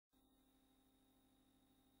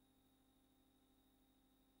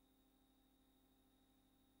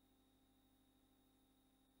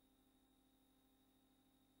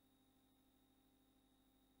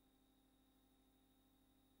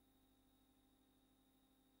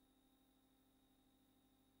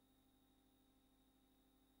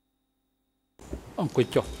អង្គុយ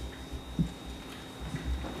ចុះ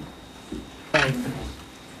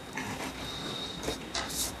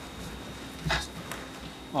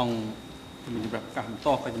អង្គមានប្រកាសបន្ត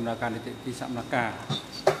កិច្ចដំណើរការនីតិទីសមនការ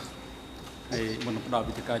ហើយមុននឹងផ្ដល់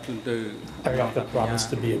វិធីការជូនទៅ I got the promise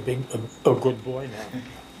to be a good boy now.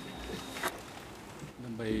 ដើ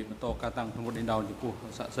ម្បីបន្តការតាំងប្រមុខដេញដោលចំពោះ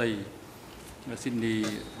សាក់សីស៊ីដនី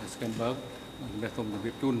SCHANBERG ជំរះសូមជម្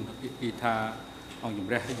រាបជូនពីថាអង្គជំ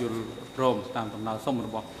រះយល់ព្រមតាមដំណើរសុំរ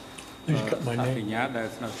បស់សាកញ្ញាដែល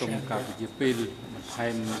ស្នើសុំការវិជាពេលបន្ថែ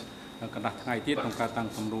មកណ្ដាស់ថ្ងៃទៀតក្នុងការតាំង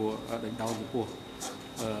សំណួរដេញដោលចំពោះ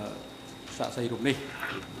សាក់សីរូបនេះ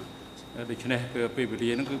ដូច្នេះគឺពេលវេលា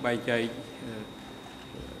ហ្នឹងគឺបែងចែក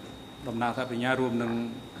ដំណើរសាកញ្ញារួមនឹង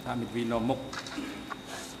ថាមិត្តវីនាំមុខ3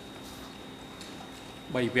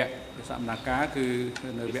វគ្គសមនការគឺ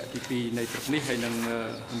នៅវគ្គទី2នៃព្រឹកនេះហើយនឹង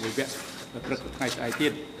មួយវគ្គព្រឹកថ្ងៃស្អែកទៀ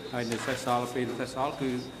តហើយនៅសេសសល់ពេលសេសសល់គឺ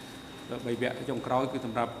3វគ្គចុងក្រោយគឺស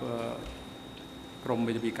ម្រាប់ក្រុម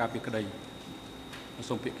វិទ្យាការពីក្តី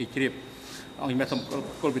សូមពាក្យគេជ្រាបអង្គមានសម្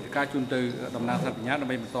គាល់វិទ្យាការជូនទៅដំណើរសាកញ្ញាដើ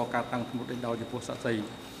ម្បីបន្តការតាំងសមុទ្រដេញដោលចំពោះសាក់សី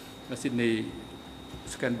ស៊ីដនី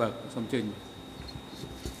SCHANBERG សូមជើញ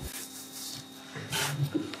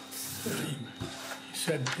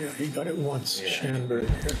Said he got it once, SCHANBERG.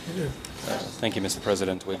 Thank you, Mr.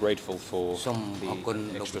 President. We're grateful for the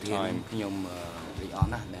extra time.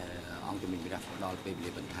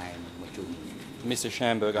 Mr.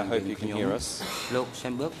 SCHANBERG, I hope you can hear us. I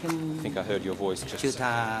think I heard your voice just.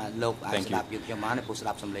 Thank you.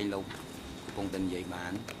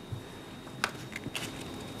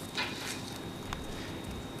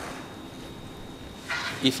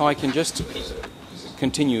 If I can just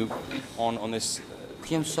continue on this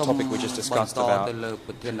topic we just discussed about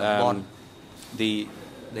the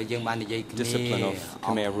discipline of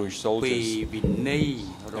Khmer Rouge soldiers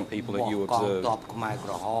and people that you observe.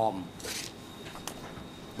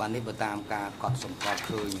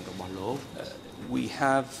 We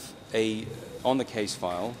have on the case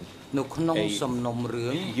file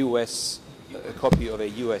a copy of a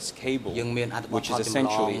U.S. cable, which is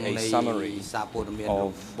essentially a summary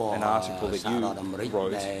of an article that you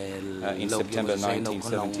wrote in September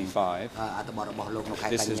 1975.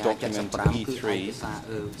 This is document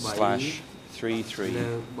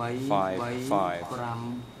E3/3355.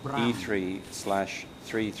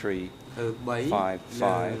 E3/3355.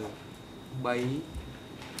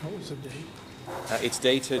 What was the date? It's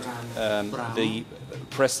dated, the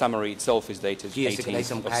press summary itself is dated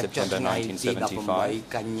 18th of September 1975.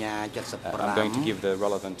 I'm going to give the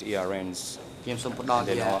relevant ERNs and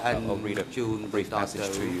then I'll read a brief passage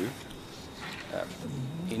to you.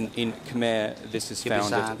 In Khmer, this is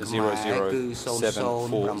found at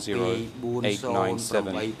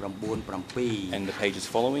 007408997 and the pages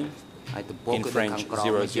following. In French,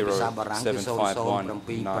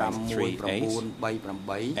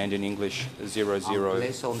 007519338 and in English,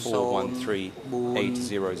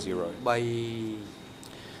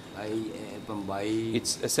 004138000.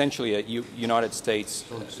 It's essentially a United States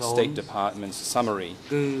State Department's summary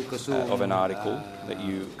of an article that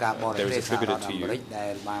there is attributed to you.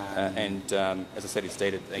 And as I said, it's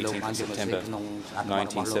dated 18th of September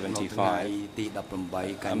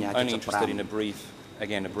 1975. I'm only interested in a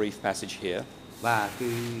brief passage here.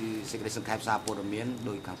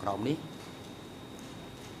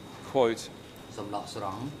 Quote,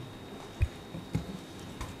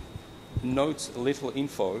 notes little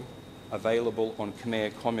info available on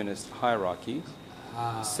Khmer communist hierarchy,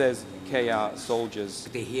 says KR soldiers,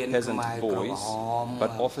 peasant boys, but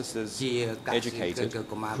officers educated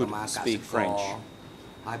could speak French.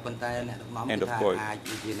 End of quote.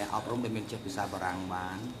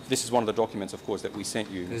 This is one of the documents, of course, that we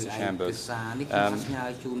sent you, Mr. SCHANBERG.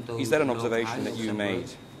 Is that an observation that you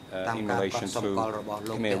made in relation to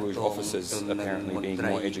Khmer Rouge officers apparently being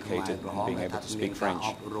more educated and being able to speak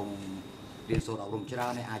French?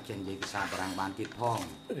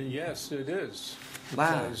 Yes, it is.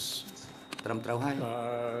 Because,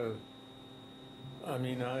 I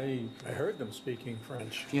mean, I heard them speaking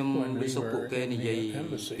French when we were in the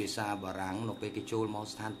embassy.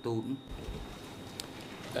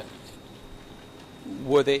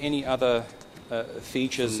 Were there any other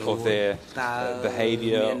features of their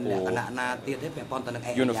behavior or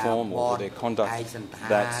uniform or their conduct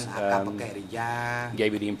that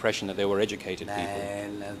gave you the impression that they were educated people?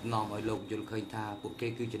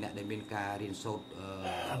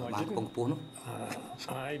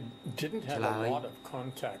 I didn't have a lot of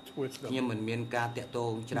contact with them.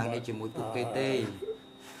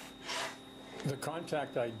 The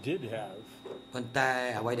contact I did have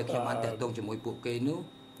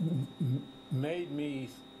made me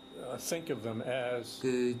think of them as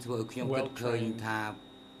គឺធ្វើឲ្យខ្ញុំគិតឃើញថា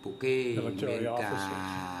ពួកគេមានការ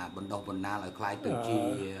បណ្ដុះបណ្ដាលឲ្យខ្លាយទៅជា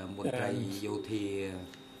មន្ត្រីយោធា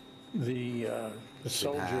the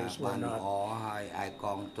soldiers were not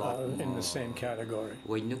in the same category.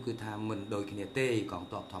 វិញនោះគឺថាមិនដូចគ្នាទេកង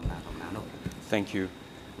ទ័ពធម្មតានោះ Thank you.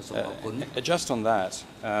 Just on that,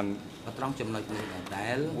 ត្រង់ចំណុចនេះដែ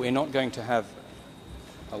ល we're not going to have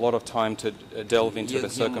a lot of time to delve into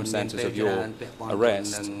the circumstances of your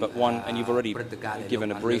arrest, but and you've already given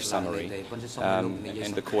a brief summary,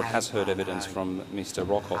 and the court has heard evidence from Mr.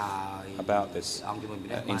 Rockhoff about this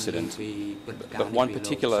incident. But one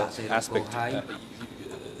particular aspect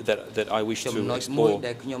that I wish to explore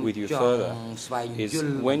with you further is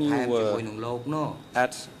when you were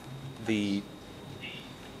at the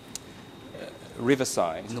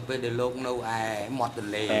riverside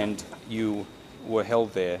and you were held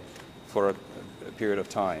there for a period of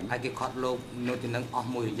time,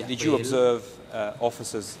 did you observe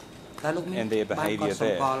officers and their behaviour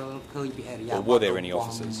there, or were there any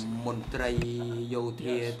officers?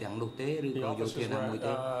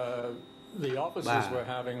 The officers were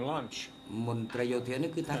having lunch.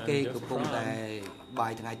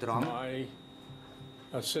 My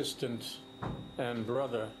assistant and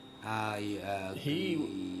brother, he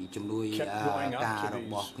kept going up to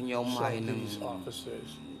these officers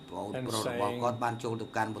and saying that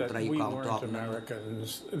we weren't Americans,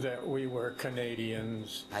 that we were Canadians,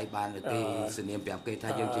 and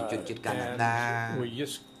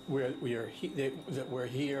that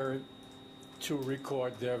we're here to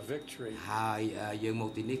record their victory.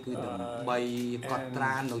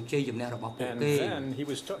 And then he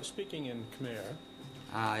was speaking in Khmer.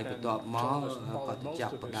 And then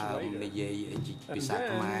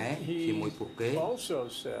he also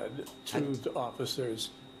said to the officers,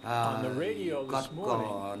 on the radio this morning,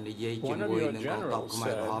 one of your generals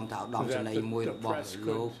said that the press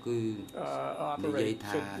could operate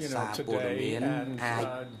today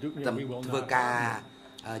and we will not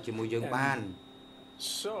harm you.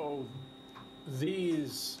 So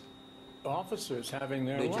these officers having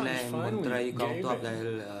their lunch finally gave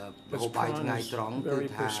in. This Prawn is very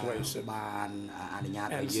persuasive. And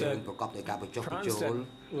said, Prawn said,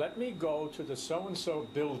 let me go to the so-and-so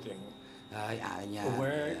building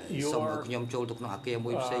where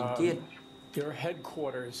your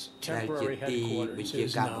headquarters, temporary headquarters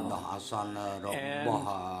is now.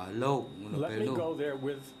 And let me go there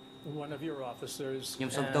with one of your officers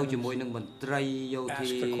and ask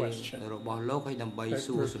the question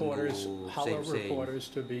how are reporters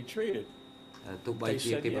to be treated. They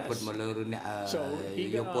said yes. So he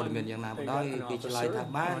got on an officer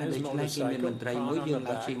on his motorcycle, on the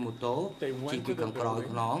back. They went to the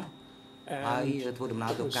building, and it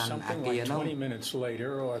was something like 20 minutes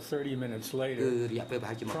later or 30 minutes later,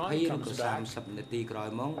 Prawn comes back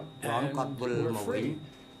and we're free.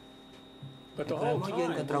 But the whole time we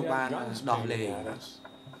had guns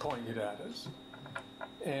pointed at us,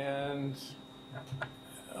 and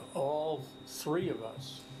all three of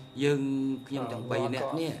us,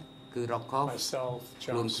 myself,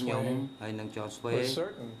 John Swain, were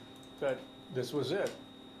certain that this was it.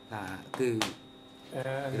 And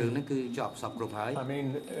I mean,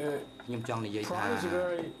 Prawn is a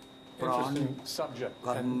very interesting subject,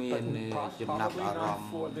 but probably not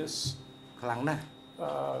for this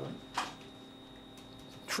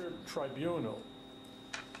tribunal,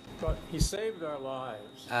 but he saved our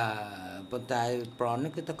lives. And he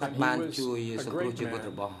was a great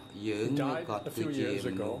man. He died a few years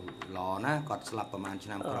ago.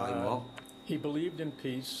 He believed in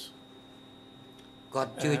peace,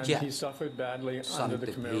 and he suffered badly under the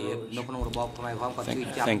Khmer Rouge.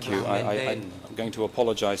 Thank you. I'm going to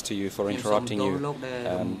apologize to you for interrupting you.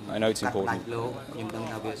 I know it's important. I've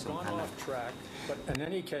gone off track, but in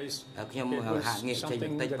any case, it was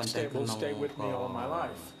something that will stay with me all my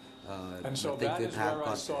life. And so that is where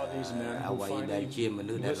I saw these men who finally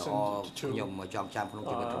listened to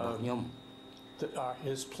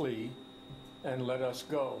his plea and let us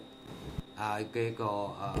go.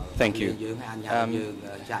 Thank you.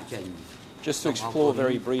 Just to explore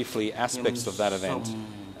very briefly aspects of that event.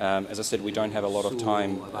 As I said, we don't have a lot of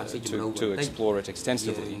time to explore it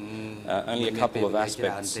extensively. Only a couple of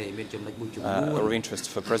aspects are of interest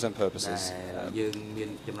for present purposes.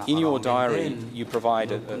 In your diary, you provide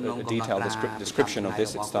a detailed description of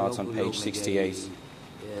this. It starts on page 68.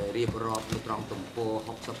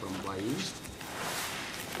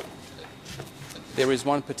 There is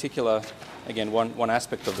one particular, again, one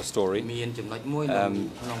aspect of the story.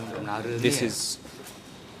 This is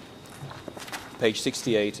page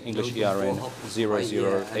 68, English ERN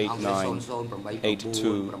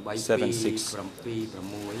 00898276,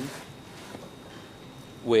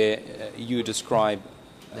 where you describe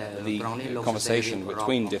the conversation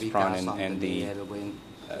between Dithpran and the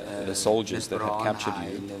soldiers that had captured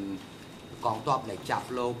you.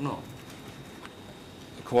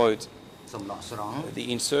 Quote,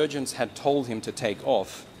 the insurgents had told him to take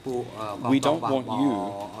off. We don't want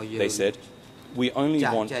you, they said. We only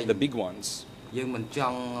want the big ones.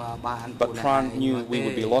 But Pran knew we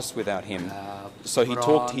would be lost without him, so he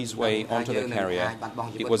talked his way onto the carrier.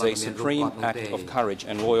 It was a supreme act of courage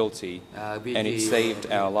and loyalty, and it saved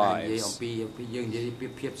our lives.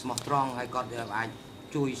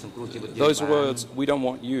 Those words, we don't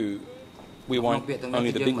want you, we want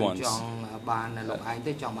only the big ones.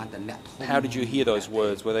 How did you hear those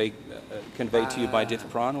words? Were they conveyed to you by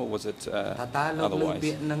Dithpran, or was it otherwise?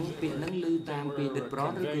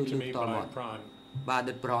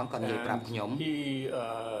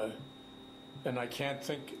 And I can't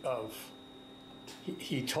think of.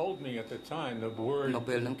 He told me at the time the word,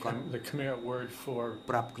 the Khmer word for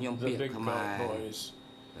the big bad boys,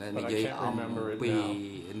 but I can't remember it now.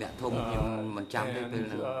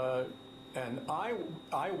 And I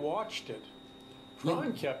watched it.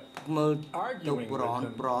 Pran kept arguing with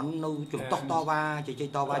them.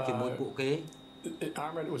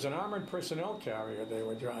 It was an armored personnel carrier they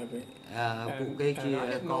were driving. And I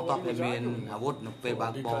didn't know what he was arguing for,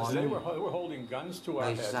 because they were holding guns to our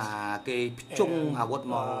heads. And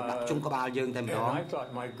I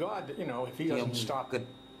thought, my God, you know, if he doesn't stop, you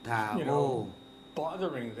know,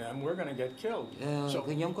 bothering them, we're going to get killed. So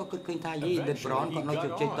eventually he got on with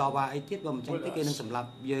us.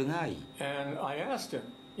 And I asked him,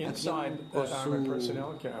 inside that armored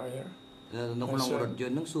personnel carrier, I said,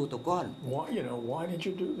 why did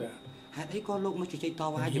you do that? And he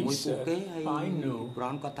said, I knew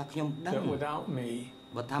that without me,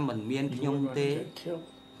 you were going to get killed.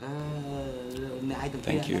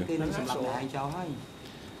 Thank you.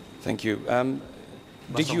 Thank you.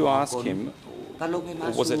 Did you ask him, or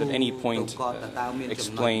was it at any point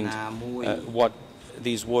explained what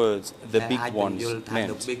these words, the big ones,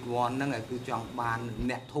 meant? Well,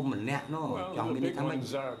 the big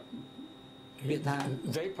ones are...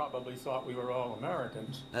 They probably thought we were all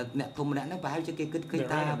Americans.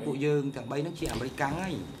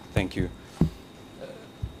 Thank you.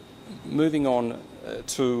 Moving on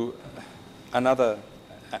to another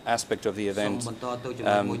aspect of the event,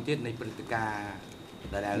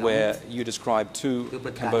 where you described two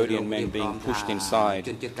Cambodian men being pushed inside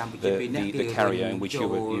the carrier in which you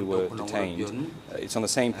were detained. It's on the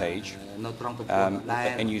same page,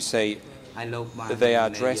 and you say they are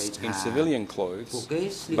dressed in civilian clothes,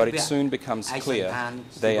 but it soon becomes clear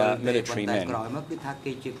they are military men.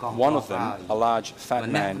 One of them, a large fat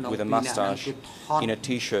man with a mustache in a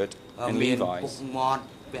t-shirt and Levi's,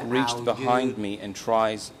 reached behind me and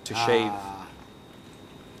tries to shave,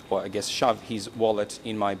 or I guess shove his wallet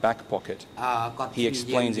in my back pocket. He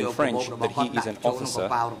explains in French that he is an officer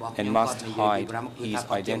and must hide his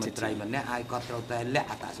identity.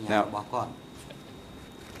 Now,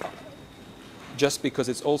 just because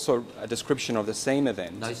it's also a description of the same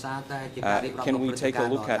event, can we take a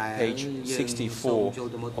look at page 64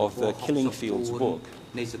 of the Killing Fields book?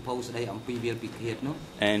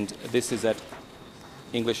 And this is at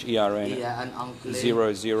English ERN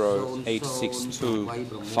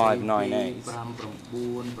 0086259A.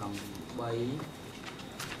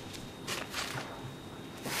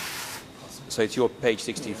 So it's your page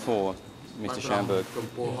 64, Mr. Schanberg.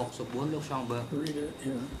 Read it,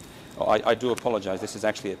 yeah. Oh, I do apologize. This is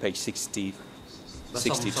actually at page 62,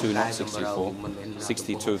 not 64.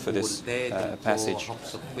 62 for this passage.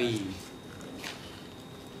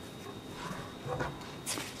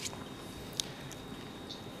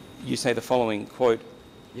 You say the following, quote,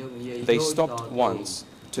 they stopped once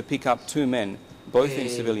to pick up two men, both in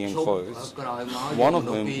civilian clothes, one of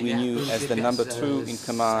whom we knew as the number 2 in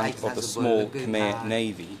command of the small Khmer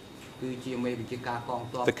Navy. The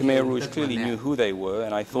Khmer Rouge clearly knew who they were,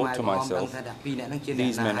 and I thought to myself,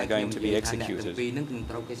 these men are going to be executed.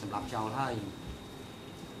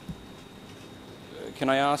 Can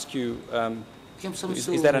I ask you,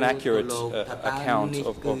 is that an accurate account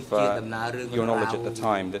of your knowledge at the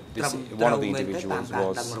time, that one of the individuals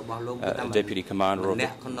was a deputy commander of the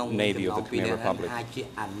Navy of the Khmer Republic? Yes.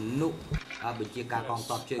 I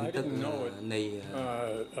didn't know it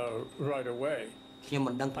right away. I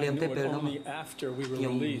knew it only after we were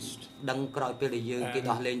released. And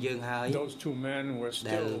those two men were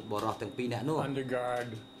still under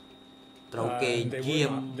guard.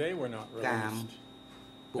 They were not released.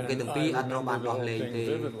 ពួកគេទាំងពីរអត់ត្រូវបានដោះលែងទេ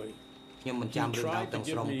ខ្ញុំមិនចាំរឿងរ៉ាវទាំង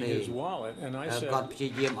ស្រុងទេគាត់ព្យា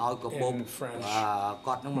យាមឲ្យកាបូប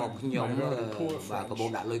គាត់នឹងមកខ្ញុំបាទកាបូប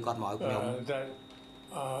ដាក់លុយគាត់មកឲ្យខ្ញុំ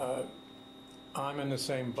I'm in the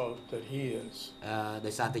same boat that he is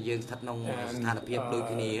ដោយសារតែយើងស្ថិតក្នុងស្ថានភាពដូច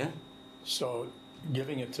គ្នា so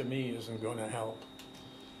giving it to me isn't going to help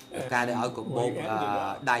ការដែលឲ្យកបោប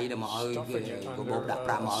ដៃទៅមកឲ្យកបោបដាក់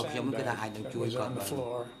ប្រាក់មកឲ្យខ្ញុំគឺថាអាចនឹងជួយគាត់បាន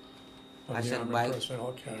ហើយសិនបែប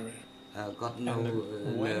គាត់នៅ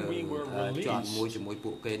ជាប់មួយជាមួយ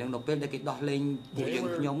ពួកគេហ្នឹងនៅពេលដែលគេដោះលែងពួកយើង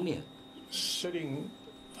ខ្ញុំនេះ sitting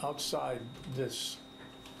outside this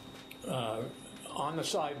on the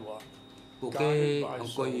sidewalk ពួកគេអ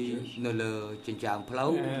ង្គុយនៅលើចិញ្ចើមផ្លូវ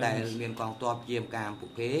ដែលមានកងទ័ពយាមកាមពួ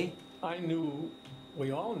កគេ I knew we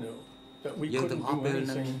all knew that we យើងទាំង couldn't អស់ do ពេលហ្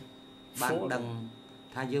នឹង anything បានដឹង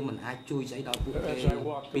ថាយើងមិនអាចជួយស្អីដល់ពួកគេ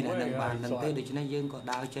ពីអ្នកនឹងបានដឹងទេដូច្នេះយើងក៏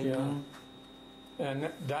ដើរចេញមក and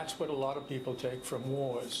that's what a lot of people take from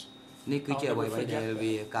wars នេះគឺជាអ្វីៗដែល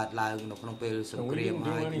វាកើតឡើងនៅក្នុងពេលសង្គ្រាម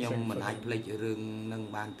ហើយខ្ញុំមិនអាចភ្លេចរឿងនឹង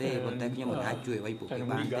បានទេប៉ុន្តែខ្ញុំមិនអាចជួយអ្វីពួកគេ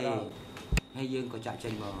បានទេហើយយើងក៏ចាក់ចេ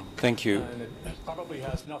ញមក Thank you. And it probably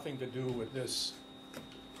has nothing to do with this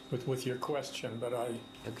with your question but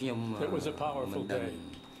it was a powerful day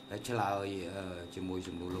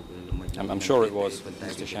I'm sure it was,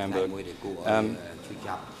 Mr. Schanberg.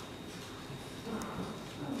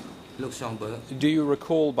 Do you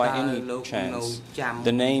recall by any chance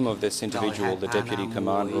the name of this individual, the Deputy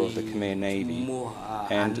Commander of the Khmer Navy?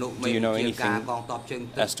 And do you know anything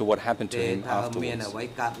as to what happened to him afterwards?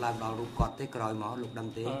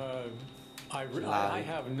 I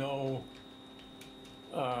have no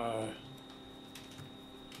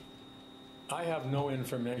I have no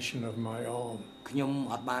information of my own.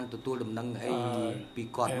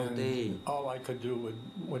 All I could do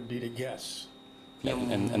would be to guess.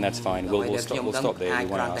 And that's fine. We'll stop there. We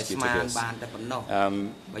won't ask you to guess.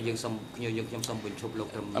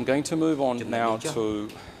 I'm going to move on now to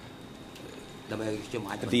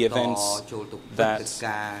the events that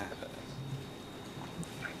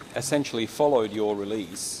essentially followed your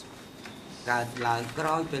release.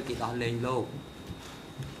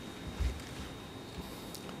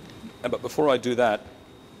 But before I do that,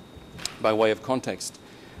 by way of context,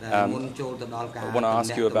 I want to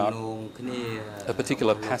ask you about a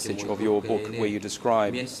particular passage of your book where you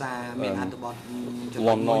describe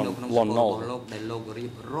Lon Nol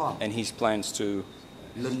and his plans to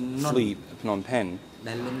flee Phnom Penh.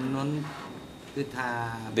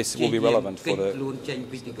 This will be relevant for the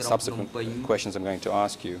subsequent questions I'm going to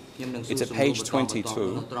ask you. It's at page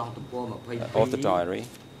 22 of the diary.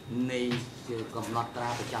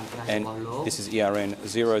 And this is ERN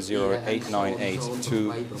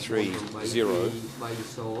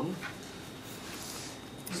 008982330.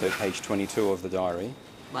 So page 22 of the diary.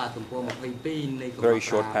 Very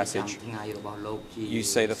short passage. You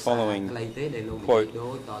say the following, quote,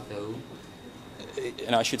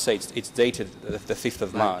 and I should say it's dated the 5th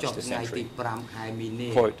of March this century.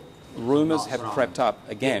 Quote, rumours have crept up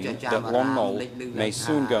again that Lon Nol may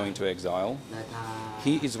soon go into exile.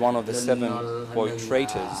 He is one of the 7, quote,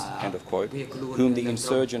 traitors, end of quote, whom the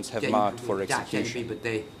insurgents have marked for execution.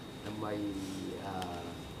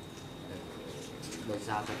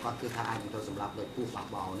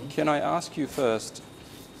 Can I ask you first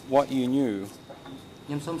what you knew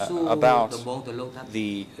about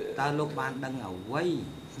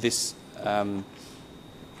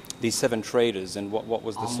these 7 traders and what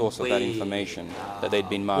was the source of that information that they'd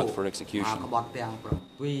been marked for execution?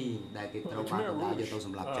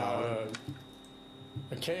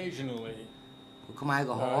 Occasionally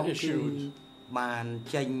issued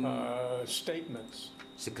statements.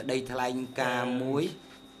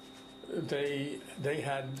 They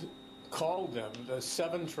had called them the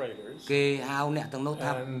 7 traders and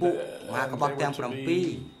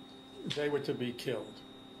they were to be killed.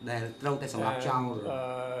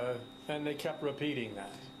 And they kept repeating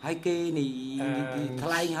that.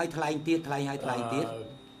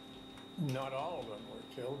 Not all of them were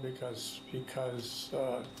killed because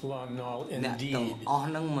Lon Nol indeed left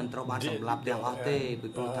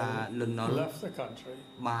the country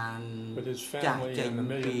with his family and $1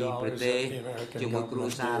 million that the American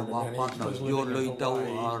government gave him, and he was living in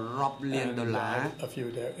Hawaii and died a few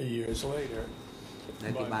years later.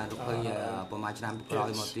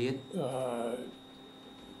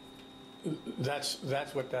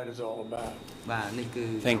 That's what that is all about.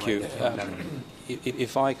 Thank you.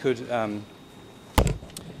 If I could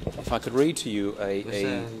If I could read to you a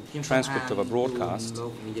transcript of a broadcast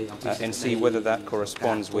and see whether that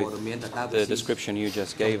corresponds with the description you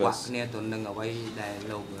just gave us.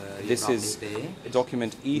 This is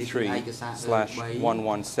document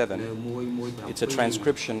E3/117. It's a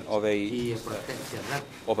transcription of a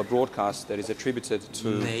broadcast that is attributed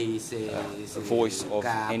to the voice of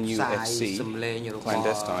NUFC,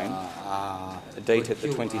 clandestine, dated the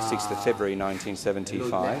 26th of February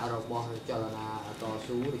 1975.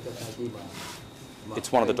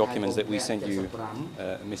 It's one of the documents that we sent you,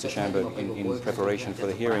 Mr. Schanberg, in preparation for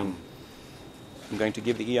the hearing. I'm going to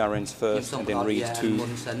give the ERNs first and then read two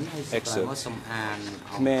excerpts.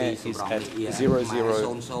 Khmer is at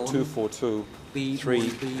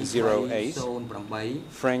 00242-308.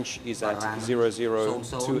 French is at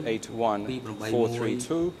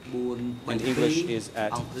 00281-432. And English is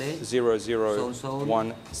at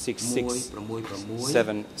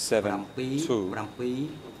 00166-772.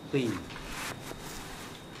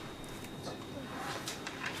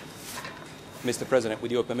 Mr. President,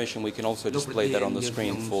 with your permission, we can also display that on the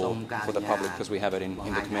screen for the public because we have it in the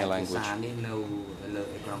Khmer language.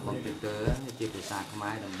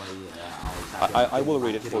 I will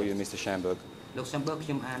read it for you, Mr. Schanberg.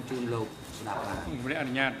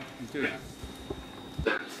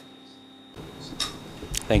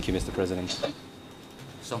 Thank you, Mr. President.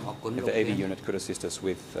 If the AV unit could assist us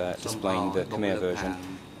with displaying the Khmer version.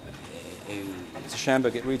 Mr.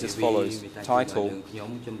 Schanberg, it reads as follows. Title: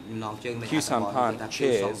 Khieu Samphan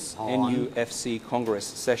chairs NUFC Congress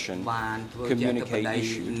session, communicate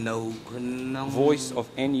issue. Voice of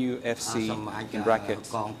NUFC, in brackets,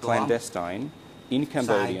 clandestine, in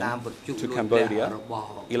Cambodian, to Cambodia,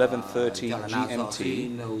 11:30 GMT,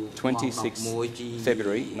 26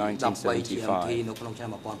 February 1975.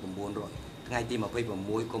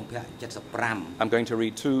 I'm going to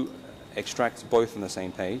read two extracts, both on the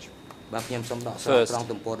same page. First,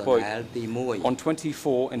 quote, on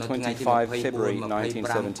 24 and 25 February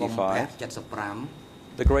 1975,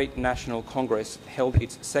 the Great National Congress held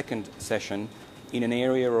its second session in an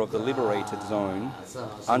area of the liberated zone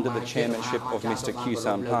under the chairmanship of Mr. Khieu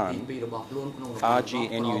Samphan,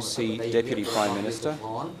 RGNUC Deputy Prime Minister,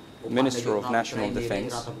 Minister of National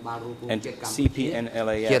Defence, and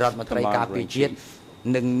CPNLAF Commander-in-Chief.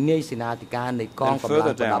 And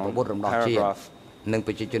further down,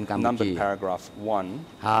 paragraph 1,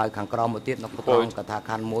 quote,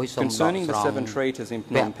 concerning the 7 traitors in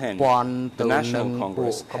Phnom Penh, the National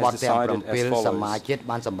Congress has decided as follows.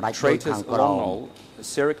 Traitors Long Nol,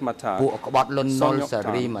 Serik Matak,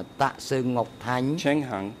 Son Ngọc Thanh, Cheng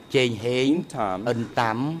Hang, In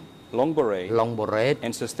Tam, Long Beret,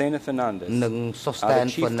 and Sustainer Fernandez are the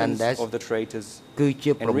chieftains of the traitors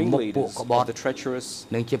and ringleaders of the treacherous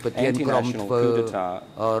anti-national coup d'etat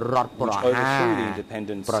which overthrew the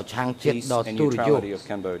independence, peace and neutrality of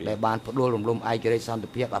Cambodia. Then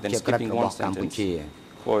skipping one sentence,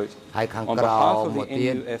 quote, on behalf of the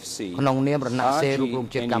NUFC,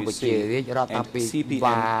 RGNUC, and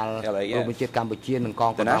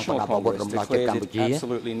CPNLAF, the National Congress declares it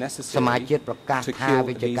absolutely necessary to kill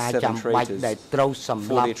these 7 traitors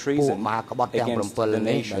for their treason against the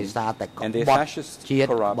nation and their fascist,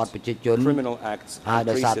 corrupt, criminal acts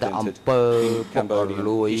unprecedented in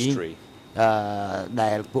Cambodian history. Can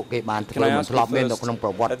I ask you first,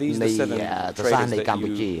 are these the 7 traitors that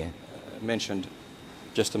you mentioned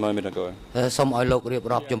just a moment ago?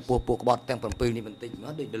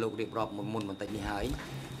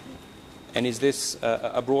 And is this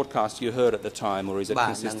a broadcast you heard at the time, or is it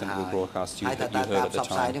consistent with broadcasts you heard at the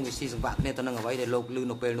time?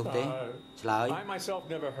 I myself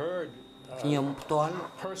never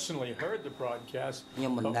personally heard the broadcast,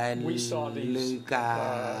 but we saw these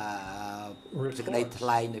reports with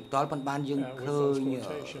those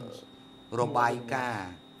quotations.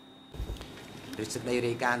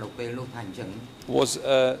 Was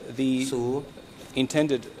the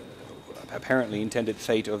apparently intended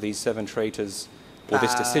fate of these 7 traitors, or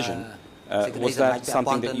this decision, was that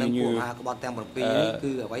something that you knew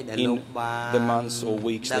in the months or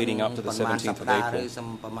weeks leading up to the 17th of April?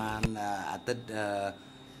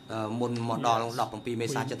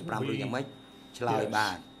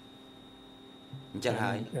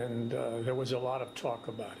 And there was a lot of talk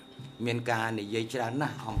about it.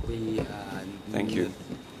 Thank you.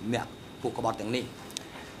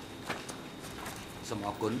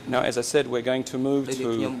 Now, as I said, we're going to move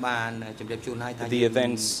to the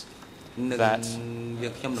events that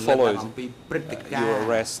followed your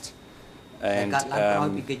arrest and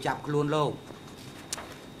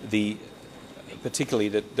particularly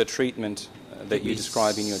the treatment that you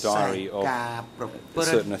describe in your diary of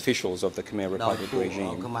certain officials of the Khmer Republic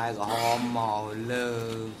regime.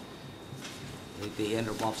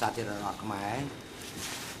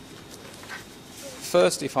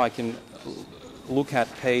 First, if I can look at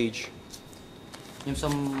page,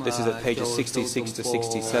 this is at pages 66 to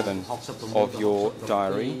 67 of your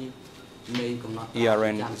diary,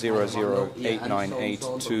 ERN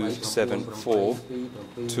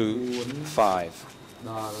 00898274225.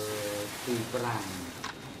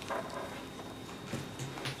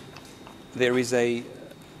 There is a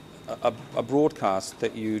broadcast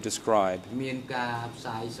that you describe.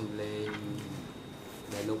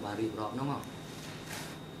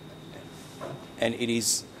 And it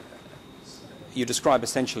is, you describe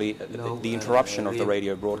essentially the interruption of the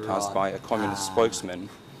radio broadcast by a communist spokesman.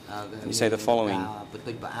 And you say the following: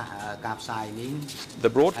 the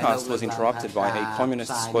broadcast was interrupted by a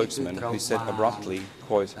communist spokesman who said abruptly,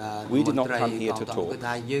 quote, "We did not come here to talk."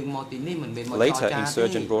 Later,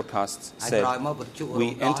 insurgent broadcasts said,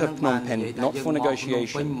 "We enter Phnom Penh not for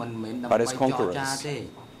negotiation, but as conquerors.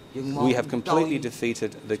 We have completely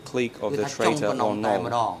defeated the clique of the traitor Lon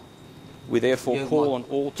Nol. We therefore call on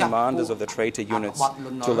all commanders of the traitor units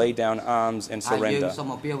to lay down arms and surrender.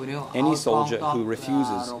 Any soldier who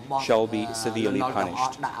refuses shall be severely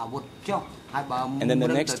punished." And then the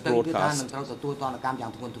next broadcast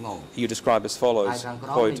you describe as follows,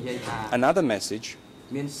 quote, "Another message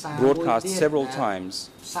broadcast several times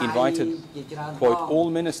invited, quote, all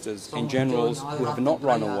ministers and generals who have not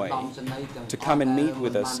run away to come and meet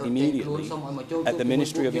with us immediately at the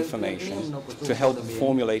Ministry of Information to help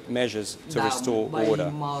formulate measures to restore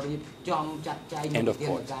order." End of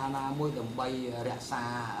quote.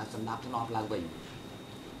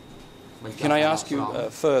 Can I ask you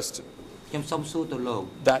first,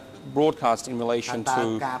 that broadcast in relation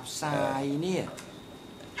to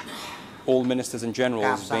all ministers and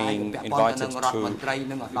generals being invited to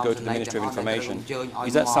go to the Ministry of Information,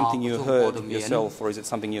 is that something you heard yourself, or is it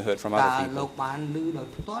something you heard from other people?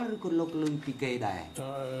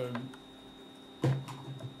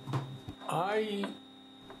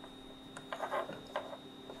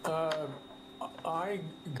 I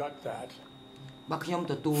got that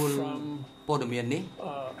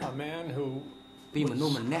from a man who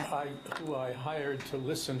I hired to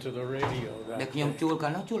listen to the radio that day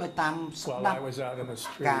while I was out in the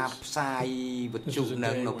streets. This was a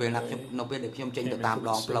day when they came into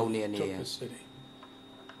the city, took the city.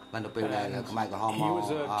 And he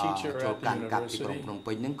was a teacher at the university,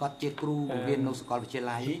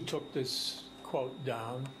 and he took this quote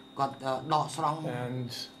down,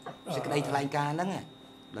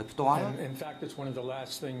 and in fact, it's one of the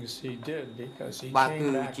last things he did, because he came back to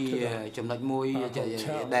the hotel, and when we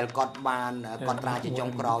got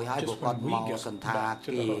back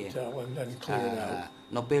to the hotel and then cleared out,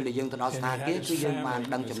 and he had his family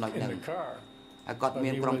in the car, but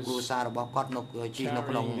he was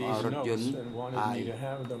carrying these notes and wanted me to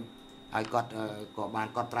have them. And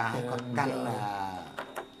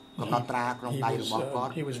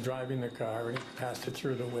he was driving the car, and he passed it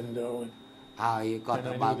through the window, and I knew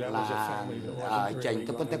that was a family that wasn't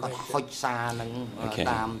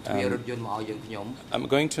really I'm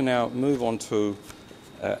going to now move on to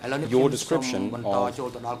your description of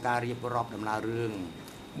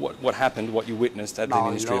what happened, what you witnessed at the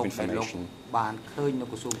Ministry of Information.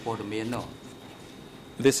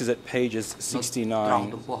 This is at pages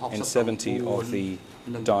 69 and 70 of the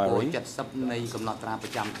diary.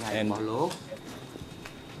 And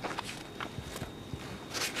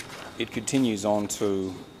it continues on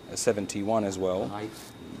to 71 as well.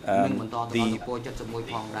 The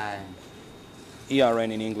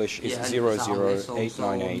ERN in English is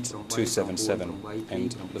 008982777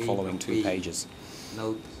 and the following two pages.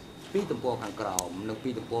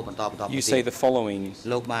 You say the following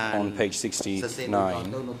on page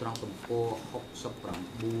 69,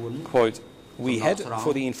 quote, "We head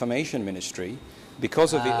for the Information Ministry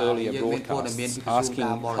because of the earlier broadcasts asking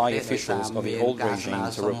high officials of the old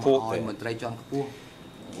regime to report there.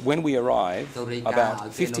 When we arrive,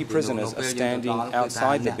 about 50 prisoners are standing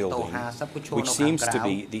outside the building, which seems to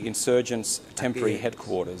be the insurgents' temporary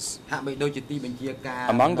headquarters.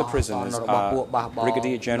 Among the prisoners are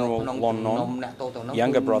Brigadier General Lon Nol,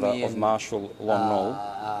 younger brother of Marshal Lon Nol,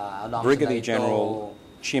 Brigadier General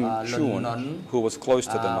Chim Chuan, who was close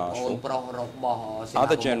to the Marshal.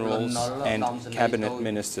 Other generals and cabinet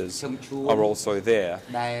ministers are also there,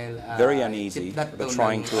 very uneasy but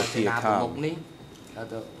trying to appear calm.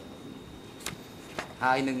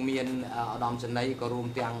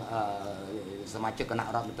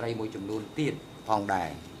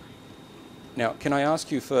 Now, can I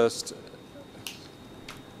ask you first,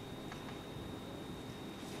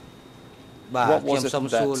 what was it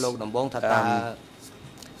that...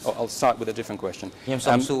 I'll start with a different question.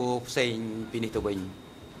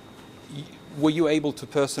 Were you able to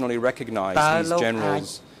personally recognize these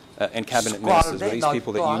generals and cabinet ministers? Were these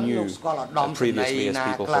people that you knew previously as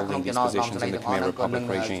people holding these positions in the Khmer Republic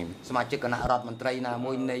regime?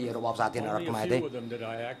 Only a few of them that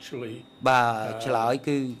I actually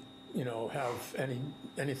have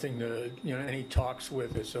anything to any talks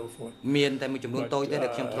with or so forth. They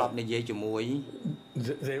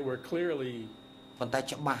were clearly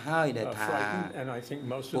frightened, and I think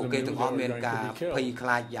most of them knew they were going to be killed. And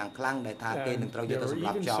there were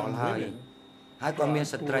even some women who were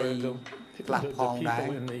the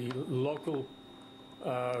people in the local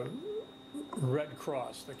Red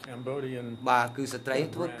Cross, the Cambodian branch of the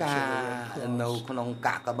Red Cross.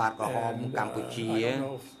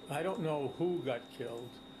 I don't know who got killed.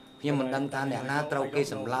 I know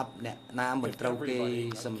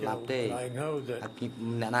that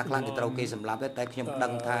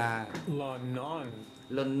Lon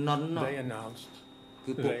Non, they announced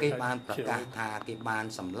that they had killed,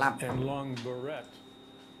 and Long Barrett,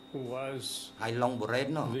 who was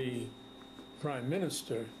the Prime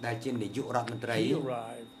Minister, he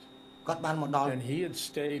arrived. And he had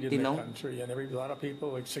stayed in the country, and a lot of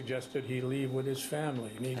people suggested he leave with his family.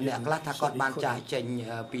 And he didn't,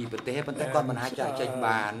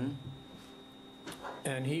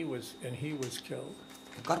 and he was killed.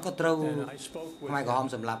 And I spoke with him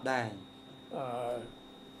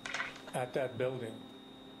at that building.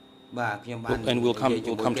 And we'll come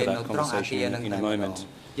to that conversation in a moment.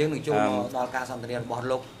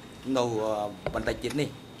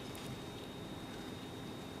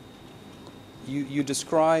 You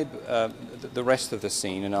describe the rest of the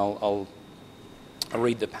scene, and I'll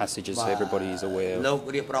read the passages so everybody is aware of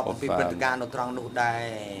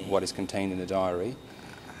what is contained in the diary.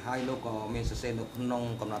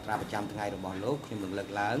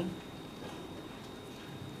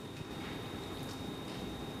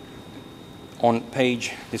 On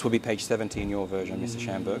page, this will be page 70 in your version, Mr.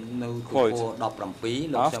 Schanberg. Quote,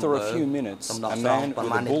 after a few minutes, a man with a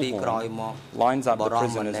bullhorn lines up the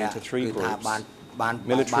prisoners into three groups,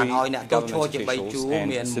 military, government officials,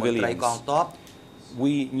 and civilians.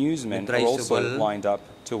 We newsmen are also lined up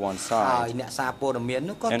to one side. An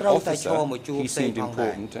officer, he seemed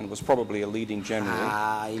important and was probably a leading general,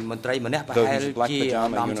 though his black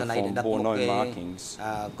pajama uniform bore no markings,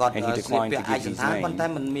 and he declined to give his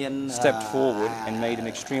name, stepped forward and made an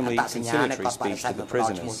extremely conciliatory speech to the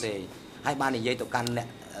prisoners.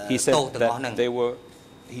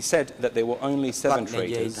 He said that there were only 7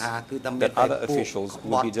 traitors, that other officials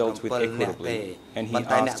would be dealt with equitably, and he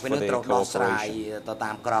asked for their cooperation.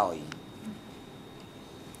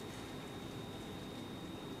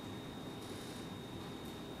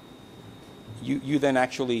 You then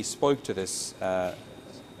actually spoke to this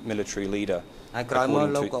military leader,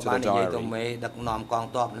 according to the diary.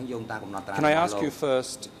 Can I ask you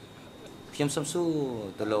first,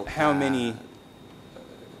 how many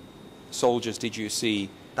soldiers did you see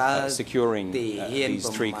securing these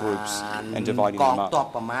 3 groups and dividing them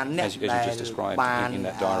up, as you just described in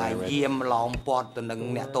that diary?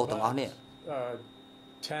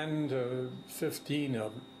 10 to 15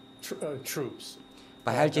 of troops.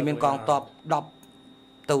 And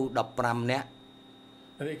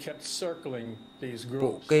they kept circling these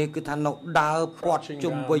groups.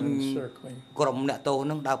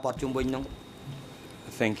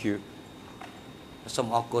 Thank you.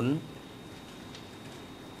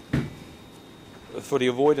 For the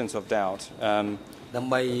avoidance of doubt, were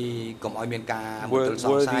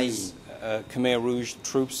these Khmer Rouge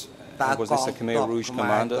troops? Was this a Khmer Rouge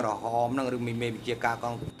commander?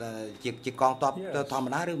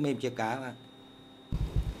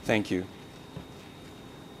 Thank you.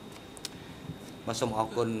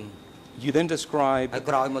 You then describe a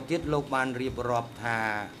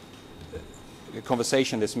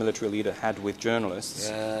conversation this military leader had with journalists,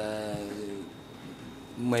 and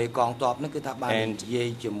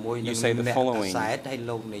you say the following,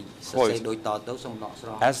 quote,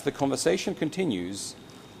 as the conversation continues,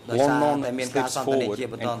 Lon Non slips forward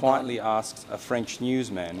and quietly asks a French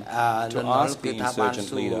newsman to ask the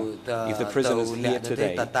insurgent leader if the prisoners here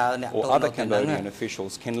today or other Cambodian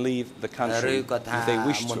officials can leave the country if they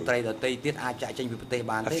wish to.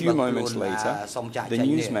 A few moments later, the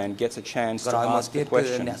newsman gets a chance to ask the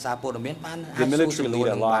question. The military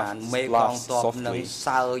leader laughs softly.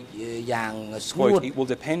 Quote, it will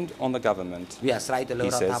depend on the government, he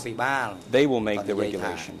says. They will make the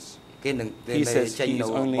regulations. He says he is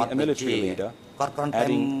only a military leader,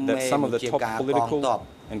 adding that some of the top political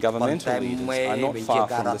and governmental leaders are not far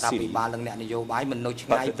from the city, but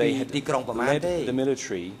that they had let the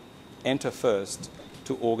military enter first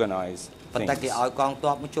to organize things.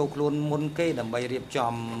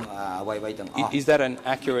 Is that an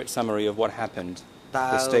accurate summary of what happened?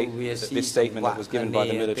 This statement that was given by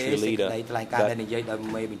the military leader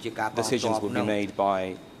that decisions would be made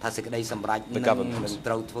by the government.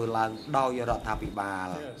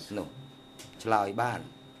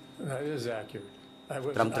 That is accurate.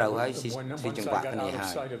 Once I got out of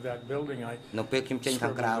sight of that building, I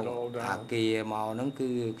scribbled it all down.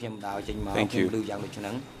 Thank you.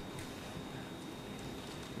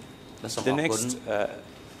 The next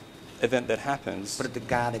event that happens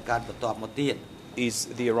is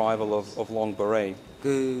the arrival of Long Beret.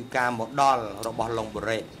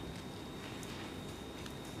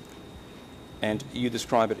 And you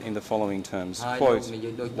describe it in the following terms. Quote,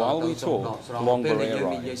 while we talk, Long Beret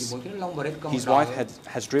arrives. His wife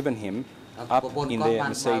has driven him up in their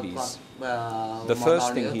Mercedes. The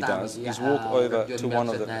first thing he does is walk over to one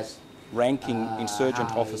of the ranking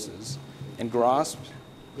insurgent officers and grasp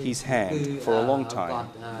his hand for a long time,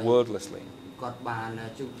 wordlessly.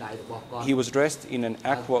 He was dressed in an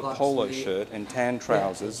aqua polo shirt and tan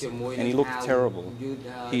trousers, and he looked terrible.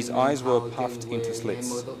 His eyes were puffed into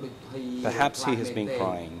slits. Perhaps he has been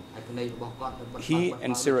crying. He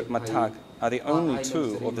and Sirak Matak are the only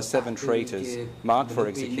two of the 7 traitors marked for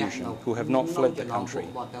execution who have not fled the country.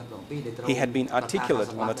 He had been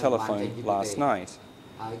articulate on the telephone last night.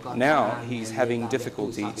 Now he's having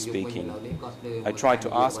difficulty speaking. I tried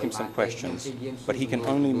to ask him some questions, but he can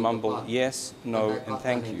only mumble yes, no, and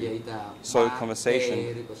thank you. So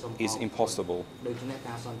conversation is impossible.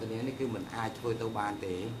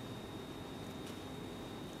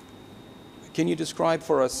 Can you describe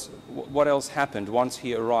for us what else happened once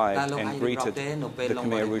he arrived and greeted the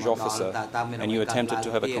Khmer Rouge officer and you attempted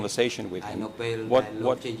to have a conversation with him?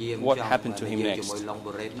 What happened to him next?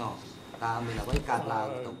 I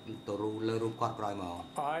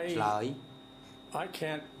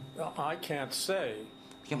can't say.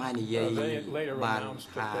 They later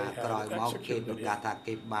announced that they had executed him.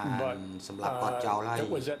 But it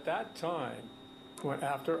was at that time, when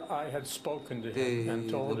after I had spoken to him and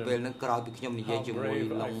told him how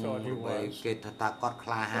brave I thought he was,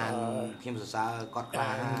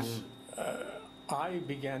 I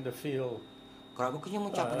began to feel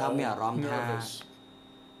nervous.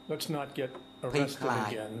 Let's not get arrested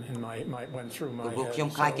again. And went through my head.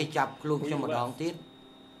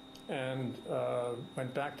 And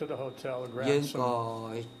went back to the hotel, grabbed some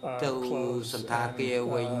clothes and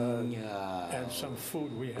some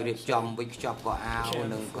food we had.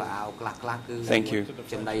 Thank you.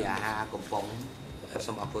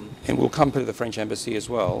 And we'll come to the French embassy as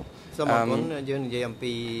well.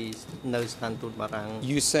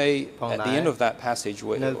 You say at the end of that passage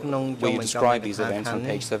where you describe these events on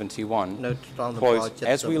page 71, quote,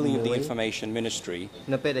 as we leave the information ministry,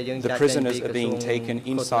 the prisoners are being taken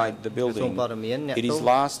inside the building. It is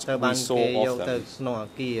last we saw of them.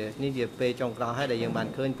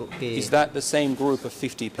 Is that the same group of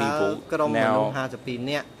 50 people now?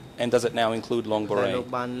 And does it now include Long Beret?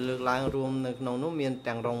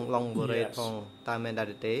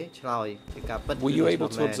 Were you able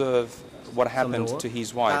to observe what happened to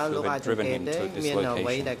his wife who had driven him to this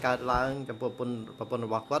location?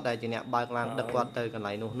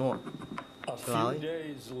 A few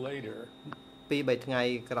days later,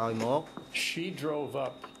 she drove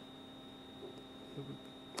up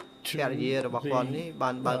to the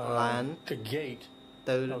gate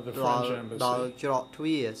of the French embassy,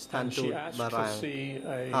 and she asked to see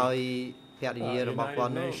a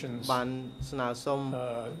United Nations man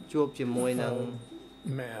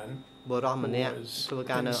who was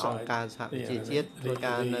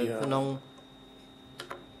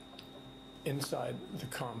inside the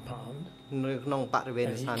compound. And he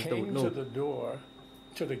came to the door,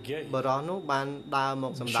 to the gate. She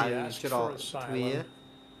asked for asylum.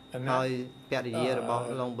 And the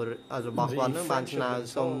French had been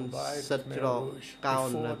told by Khmer Rouge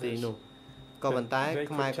before this that they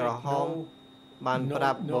could take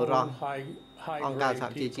no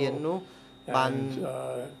high-grade people and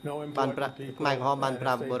no important people, and if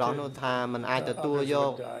they did, others would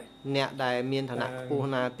die. And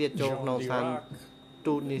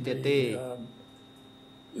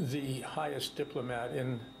the highest diplomat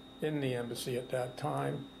in the embassy at that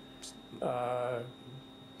time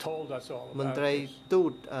told us all about this.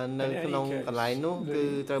 In any case,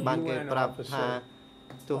 the UN officer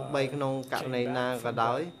came back from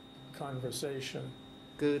that conversation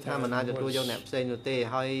and was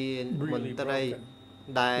really broken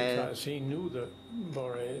because he knew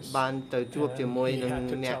ban từ chuộc chỉ môi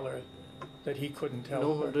nâng nè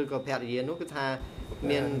nó rồi có phạt gì nó cứ tha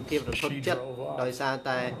miền kia là thốt chất đời xa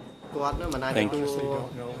tại quạt nó mà nay tu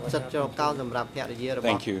rất cho cao sầm rạp phạt gì rồi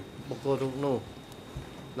một cô rung nô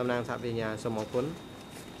làm nàng tháp về nhà xong một cuốn.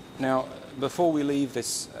 Now, before we leave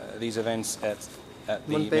these events at the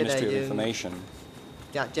Ministry of Information,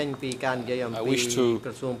 I wish to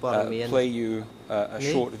play you a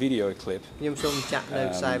short video clip,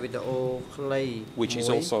 which is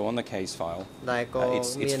also on the case file.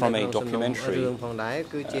 It's from a documentary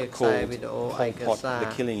called Pol Pot, The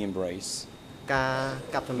Killing Embrace.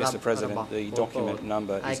 Mr. President, the document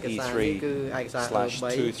number is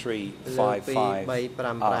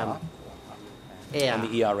E3/2355R, and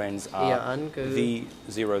the ERNs are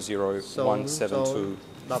V0017244.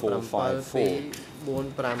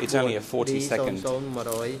 It's only a 40-second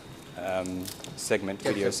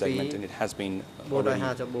video segment, and it has been already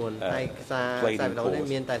played in court.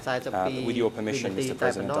 With your permission, Mr.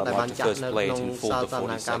 President, I'd like to first play it in full for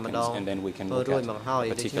 40 seconds, and then we can look at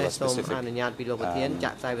particular specific images.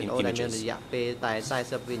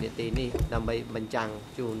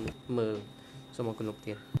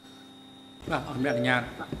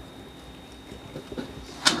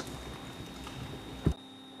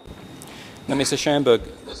 Now, Mr. Schanberg,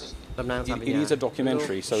 it is a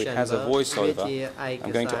documentary, so it has a voiceover.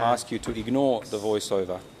 I'm going to ask you to ignore the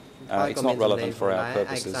voiceover. It's not relevant for our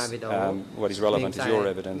purposes. What is relevant is your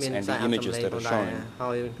evidence and the images that are shown.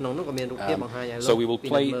 So we will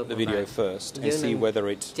play the video first and see whether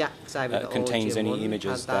it contains any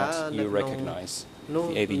images that you recognize.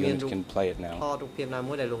 The AV unit can play it now.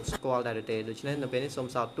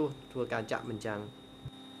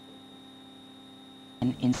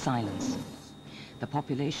 In silence. The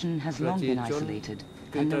population has long been isolated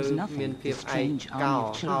and knows nothing of this strange army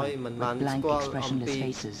of children with blank, expressionless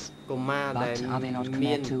faces. But are they not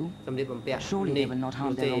Khmer too? Surely they will not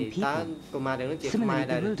harm their own people. Similarly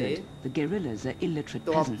bewildered, the guerrillas are illiterate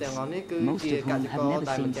peasants, most of whom have never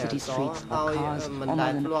seen city streets or cars or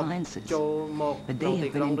modern appliances. But they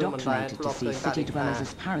have been indoctrinated to see city dwellers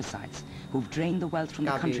as parasites who've drained the wealth from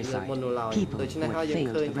the countryside, people who have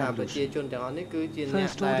failed the revolution.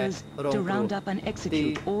 First orders to round up and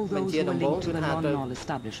execute all those who are linked to the Lon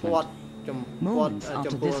establishment. Moments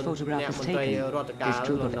after this photograph is taken, this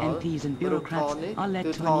group of MPs and bureaucrats are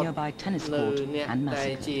led to a nearby tennis court and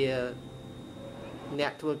massacred.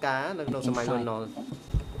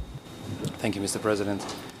 Thank you, Mr. President.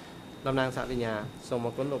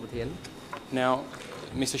 Now,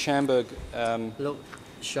 Mr.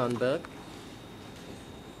 Schanberg,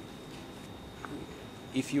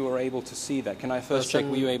 if you were able to see that, can I first check,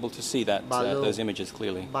 were you able to see that, those images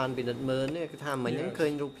clearly?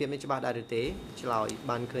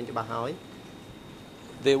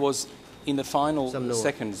 There was, in the final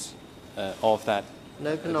seconds of that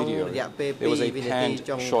video, there was a panned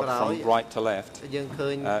shot from right to left,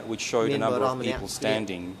 which showed a number of people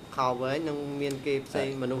standing.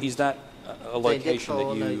 Is that a location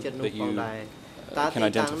that you can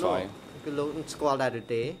identify?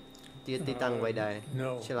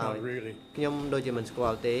 No, not really.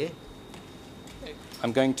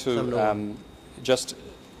 I'm going to just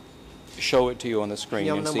show it to you on the screen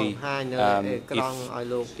and see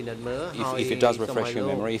if it does refresh your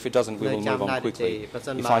memory. If it doesn't, we will move on quickly.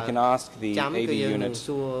 If I can ask the AV unit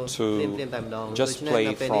to just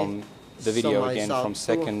play from the video again from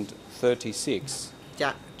second 36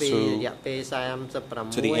 to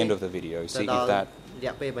the end of the video, see if that,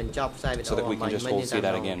 so that we can just all see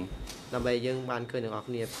that again. Please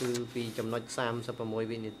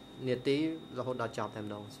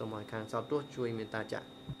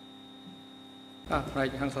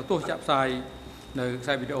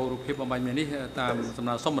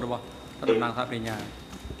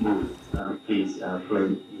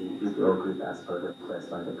play the video clip as per the request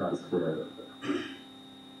by the prosecutor.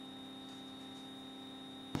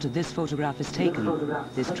 After this photograph is taken,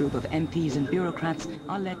 this group of MPs and bureaucrats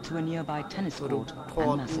are led to a nearby tennis court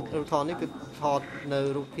and massacred.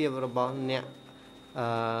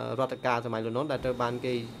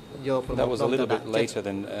 That was a little bit later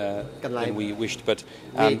than we wished, but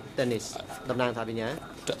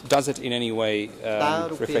does it in any way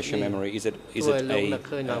refresh your memory? Is it a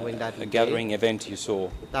gathering event you saw?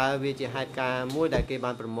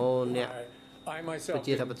 I myself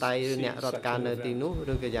didn't see such an event. There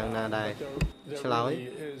really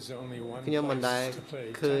is only one place to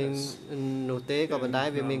play tennis.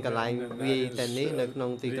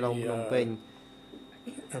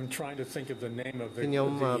 I'm trying to think of the name of the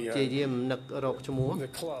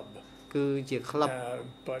club. cứ chỉ club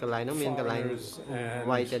cái lại nó miền cái lại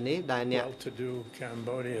vay cho ní đại nè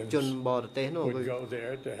chun bò tế nó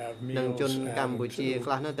nâng chun Campuchia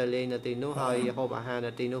class nó tới lên là tí nó hơi hộp hà là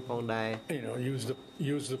tí nó phong đài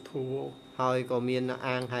hơi có miền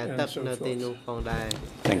an hai tập là tí nó phong đài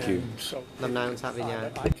Thank you. năm nay sao bây giờ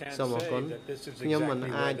sau một con nhưng mình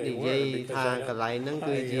ai thì dây tha cái lại nó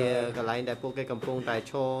cứ gì cái lại đại bộ cái cầm phong tại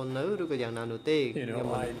cho nữ rồi cái dạng nào nổi tê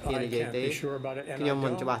nhưng mình kia là dây tế nhưng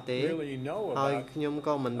mình cho bà tế thôi nhưng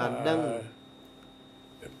con mình bàn đăng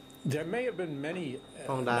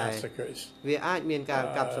phong đài vì ai miền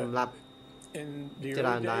cả cặp sầm lập cho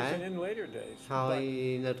đàn đá thôi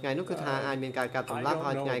ngày lúc cứ tha ai miền cả cặp sầm lập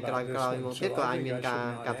thôi ngày coi một tiết có ai miền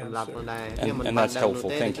cả cặp sầm lập phong đài nhưng mình bàn đăng nổi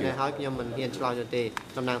tê này thôi nhưng mình hiện cho nổi tê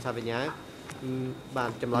năm nay sao bây giờ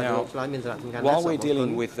bàn chấm lo cho miền giật while we're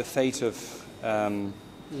dealing with the fate of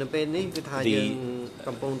the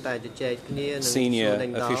senior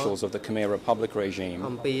officials of the Khmer Republic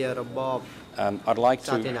regime, I'd like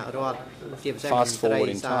to fast forward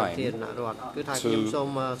in time to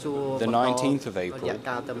the 19th of April,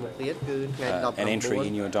 an entry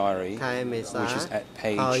in your diary, which is at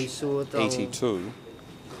page 82.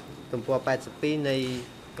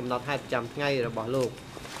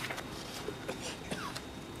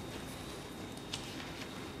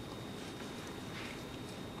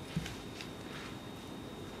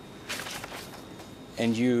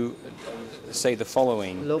 And you say the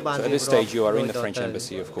following. So at this stage, you are in the French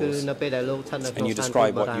embassy, of course, and you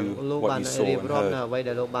describe what you saw and heard.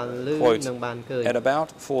 Quote, at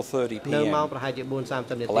about 4:30 p.m., a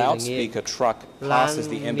loudspeaker truck passes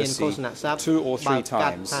the embassy 2 or 3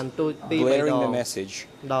 times, blaring the message,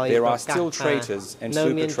 there are still traitors and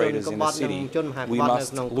super traitors in the city. We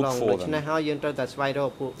must look for them.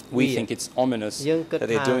 We think it's ominous that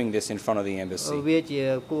they're doing this in front of the embassy.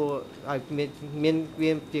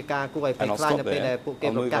 And I'll stop there.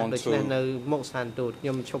 I'll move on to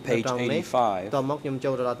page 85.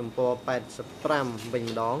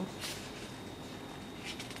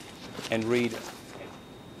 And read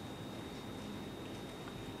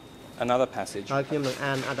another passage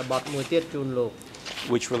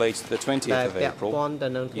which relates to the 20th of April.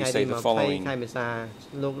 You say the following.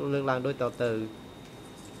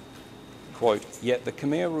 Quote, yet the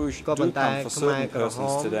Khmer Rouge do come for certain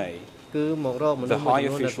persons today. The high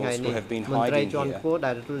officials who have been hiding here. At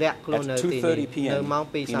 2:30 p.m.,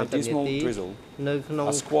 in a dismal drizzle,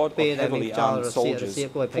 a squad of heavily armed soldiers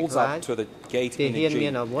pulls up to the gate in a jeep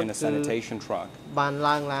in a sanitation truck.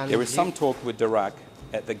 There is some talk with Dirac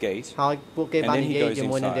at the gate, and then he goes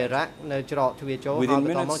inside. Within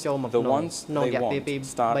minutes, the ones they want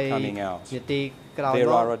start coming out.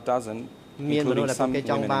 There are a dozen, including some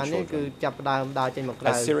women and children.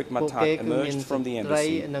 As Sirik Matak emerged from the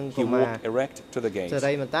embassy, he walked erect to the gate.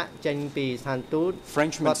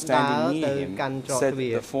 Frenchmen standing near him said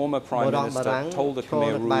the former Prime Minister told the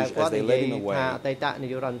Khmer Rouge as they led him away,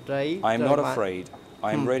 I am not afraid.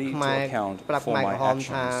 I am ready to account for my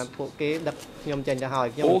actions.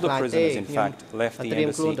 All the prisoners, in fact, left the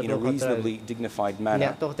embassy in a reasonably dignified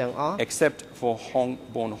manner, except for Hong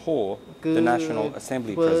Bon Ho, the National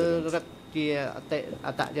Assembly President. And then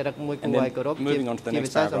moving on to the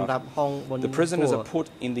next paragraph. The prisoners are put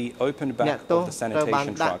in the open back of the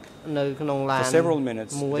sanitation truck. For several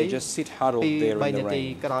minutes, they just sit huddled there in the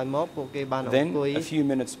rain. Then, a few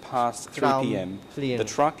minutes past 3 p.m., the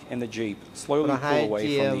truck and the jeep slowly pull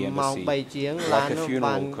away from the embassy, like a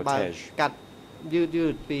funeral cortege.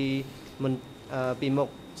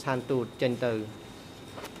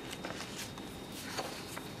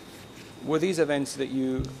 Were these events that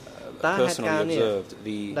you personally observed,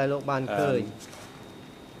 the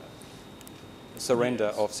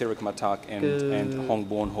surrender of Sirik Matak and Hong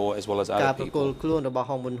Bon Ho, as well as other people? I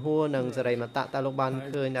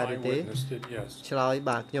witnessed it, yes.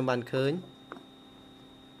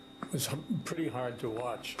 It was pretty hard to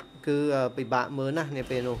watch.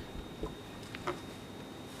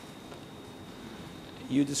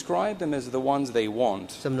 You describe them as the ones they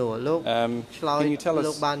want. Can you tell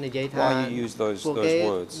us why you use those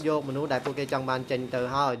words? The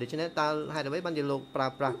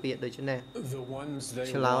ones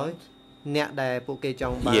they want?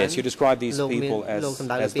 Yes, you describe these people as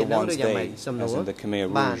the ones they, as in the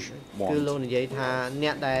Khmer Rouge, want.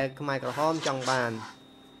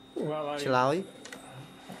 Well,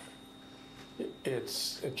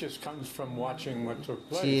 it just comes from watching what took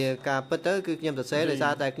place.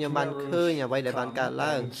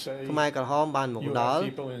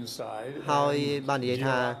 People inside,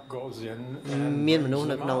 goes in,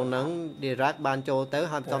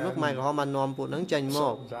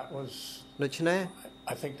 so that was,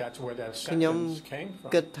 I think that's where that ខ្ញុំ sentence came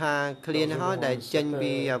គិត from. ថា clear ណាស់ហើយដែលចេញ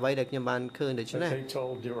ពីអ្វីដែលខ្ញុំបានឃើញដូច្នេះ They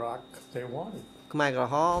told Iraq they wanted. ខ្មែរក្រ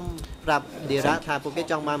ហមប្រាប់ Iraq ថាពួកគេ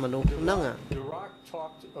ចង់បានមនុស្សហ្នឹង Iraq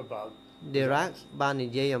talked about Iraq បាននិ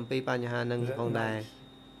យាយអំពីបញ្ហាហ្នឹងផងដែរ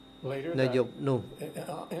later នៅយប់នោះ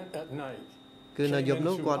at night. គឺនៅយប់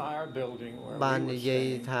នោះគាត់ our building where បាន we និ were យាយ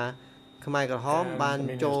staying. ថាខ្មែរក្រហមបាន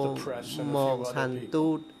ចូលមកស្ថានទូ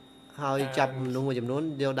តហើយចាប់មនុស្សមួយចំនួន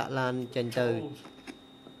យកដាក់ឡានចេញទៅ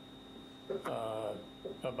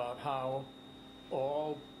About how all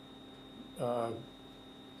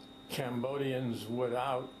Cambodians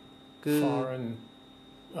without foreign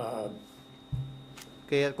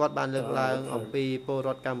គេគាត់បានលើកឡើងអំពីពលរ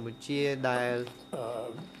ដ្ឋកម្ពុជាដែល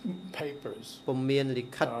papers ពុំមានលិ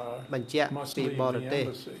ខិតបញ្ជាក់ពីបរទេស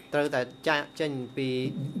ត្រូវតែចាក់ចេញពី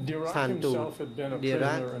ស្ថានទូត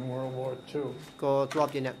Iraq ក៏ធ្លា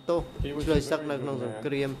ប់ជាអ្នកទោសជួយសឹកនៅក្នុងសង្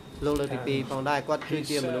គ្រាមលោកលើកទី2ផងដែរគាត់គឺ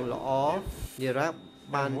ជាមនុស្សល្អ Iraq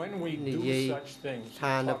បាននិយាយ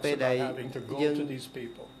ថានៅពេលដែលយើង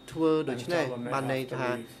ធ្វើដូច្នេះបានន័យថា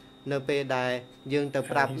នៅពេលដែលយើងទៅ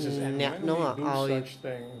ប្រាប់អ្នកនោះឲ្យ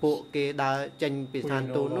ពួកគេដើរចេញពីស្ថាន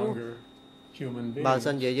ទូតនោះបើ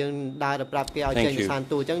សិនជាយើងដើរទៅប្រាប់គេឲ្យចេញពីស្ថាន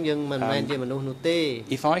ទូតអញ្ចឹងយើងមិនមែនជាមនុស្សនោះទេ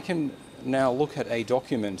If I can now look at a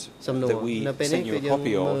document that we sent you a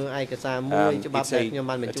copy of, it's a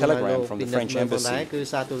telegram from the French embassy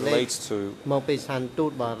relates to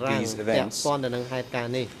these events.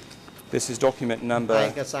 This is document number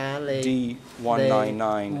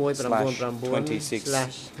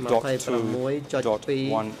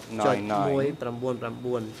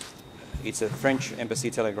D199/26.2.199. It's a French embassy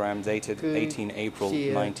telegram dated 18 April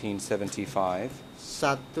 1975. It's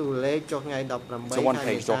a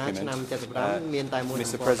one-page document.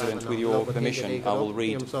 Mr. President, with your permission, I will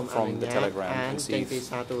read from the telegram and see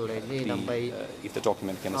if the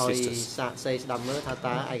document can assist us.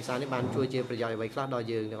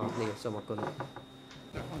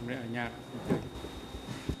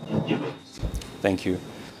 Thank you.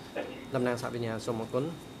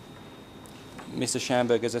 Mr.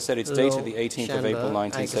 Schanberg, as I said, it's dated the 18th of April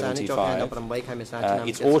 1975.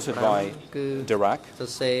 It's authored by Dirac,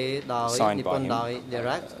 signed by him,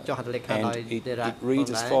 and it reads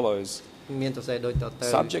as follows.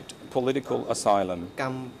 Subject political asylum.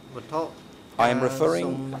 I am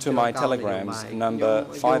referring to my telegrams number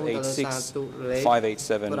 586,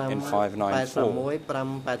 587 and 594.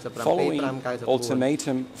 Following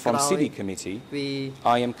ultimatum from City Committee,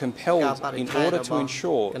 I am compelled, in order to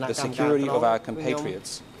ensure the security of our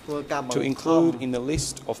compatriots, to include in the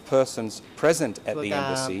list of persons present at the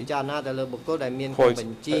embassy, quote,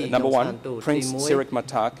 number 1, Prince Sirik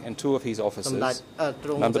Matak and 2 of his officers,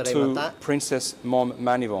 number 2, Princess Mom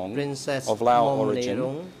Manivong of Lao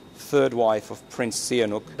origin, third wife of Prince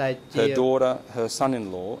Sihanouk, her daughter, her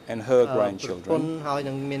son-in-law, and her grandchildren.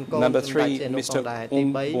 Number 3, Mr.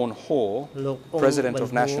 Bon Ho, President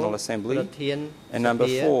of National Assembly. And number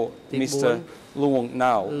 4, Mr. Luong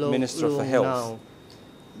Nao, Minister for Health.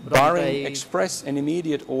 Barring express and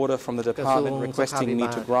immediate order from the department requesting me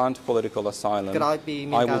to grant political asylum,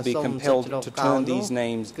 I will be compelled to turn these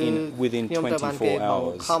names in within 24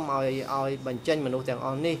 hours.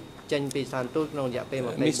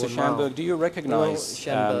 Mr. Schanberg, do you recognize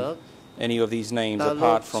any of these names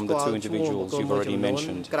apart from the 2 individuals you've already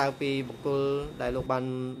mentioned? I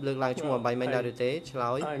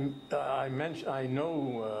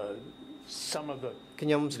know some of the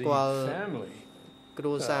family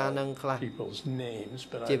people's names,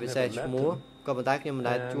 but I've never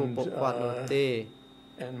met them.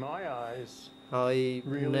 And my eyes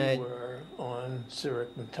really were on Sirik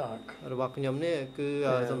Matak.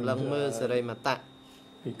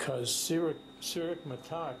 Because Sirik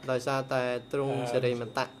Matak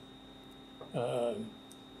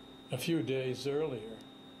a few days earlier,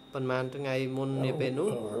 or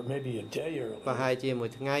maybe a day earlier,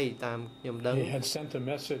 he had sent a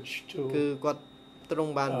message to I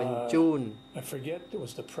forget it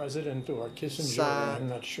was the president or Kissinger, I'm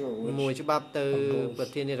not sure which of both,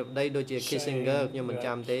 saying that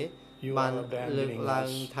you are abandoning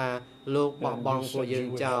us and you said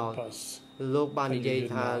you would help us. លោកបាននិយាយ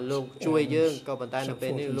ថាលោកជួយយើងក៏ប៉ុន្តែនៅពេ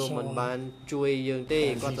លនេះលោកមិនបានជួយយើងទេ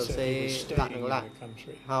គាត់សរសេរដាក់នឹងឡាក់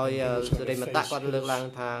ហើយសេរីមតៈគាត់លើកឡើង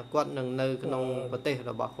ថាគាត់នឹងនៅក្នុងប្រទេស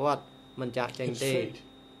របស់គាត់មិនចាក់ចេញទេ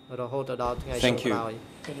រហូតដល់ថ្ងៃចុងក្រោយ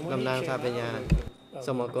តំណាងថាបញ្ញា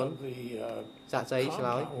សូមអរគុណសាក់សីឆ្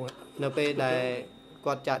លើយនៅពេលដែល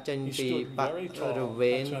គាត់ចាក់ចេញពីបរិ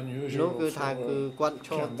វេណនោះគឺថាគឺគាត់ឈ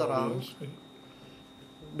រត្រង់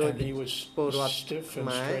ដោយពលរដ្ឋខ្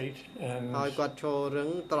មែរហើយគាត់ឈររឹង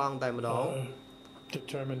ត្រង់តែម្ដង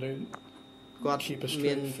keep a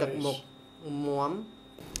straight face.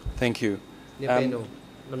 Thank you. In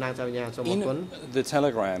the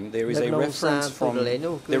telegram, there is a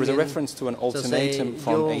reference to an ultimatum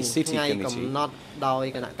from a city committee.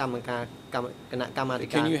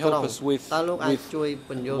 Can you help us with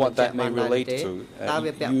what that may relate to?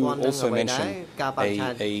 You also mentioned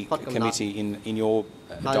a committee in your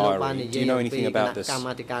diary. Do you know anything about this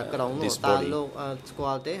body?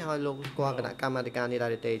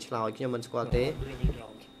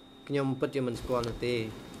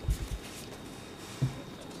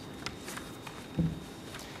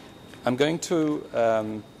 I'm going to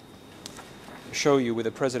show you, with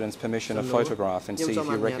the President's permission, a photograph and see if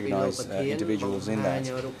you recognize individuals in that.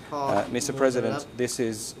 Mr. President, this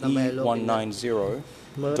is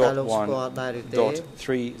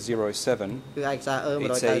E190.1.307. It's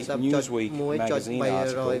a Newsweek magazine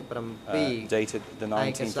article dated the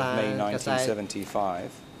 19th of May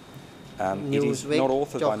 1975. It is not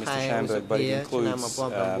authored by Mr. Schanberg, but it includes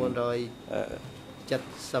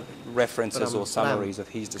references or summaries of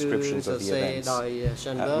his descriptions of the events.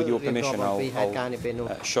 With your permission, I'll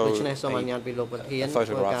show a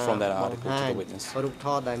photograph from that article to the witness.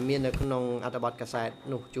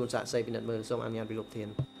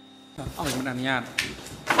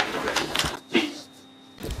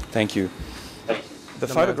 Thank you. The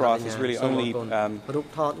photograph is really only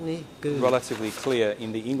relatively clear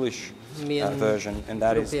in the English version, and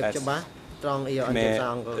that is at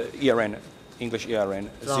ERN, English ERN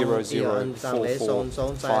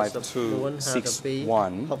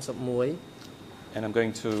 00445261, and I'm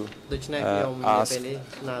going to ask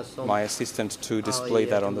my assistant to display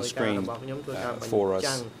that on the screen for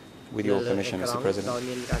us, with your permission, Mr. President.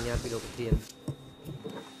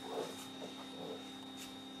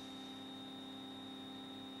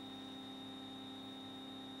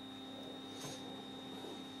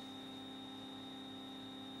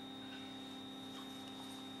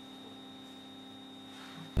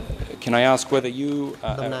 Can I ask whether you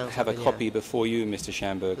have a copy before you, Mr.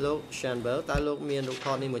 Schanberg?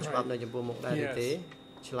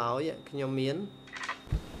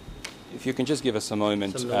 If you can just give us a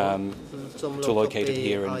moment to locate it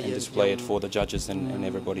here and display it for the judges and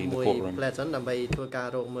everybody in the courtroom.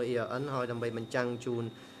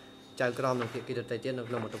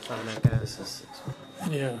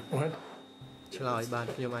 Yeah, what?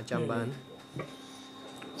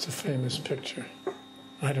 It's a famous picture.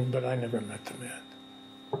 But I never met the man.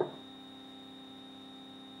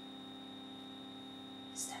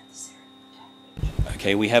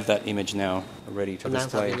 Okay, we have that image now ready to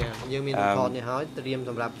display.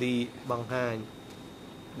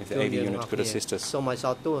 If the AV unit could assist us to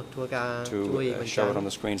show it on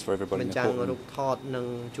the screens for everybody in the courtroom.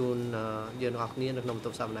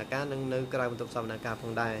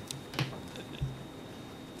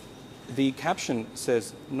 The caption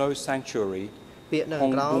says, "No sanctuary.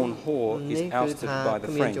 Hong-born whore is ousted by the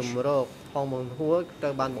French."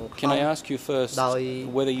 Can I ask you first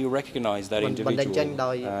whether you recognize that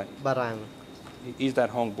individual? Is that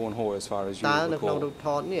Hong-born whore as far as you recall?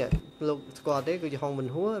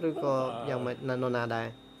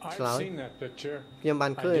 I've seen that picture. I did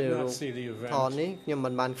not see the event.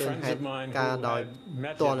 Friends of mine who had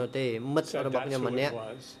met him said that's who it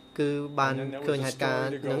was. គឺបានឃើញហេតុការ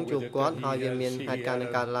ណ៍នឹងជួបគាត់ហើយវាមានហេតុការណ៍នឹង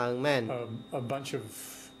កើតឡើងមែន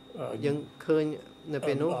យើងឃើញនៅ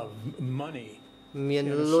ពេលនោះមាន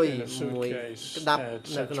លុយមួយក្តាប់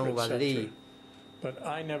នៅក្នុងវ៉ាលី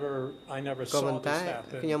ក៏ប៉ុន្តែ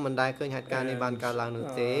ខ្ញុំមិនដែលឃើញហេតុការណ៍នេះបានកើតឡើងនោះ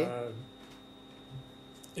ទេ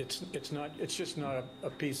It's just not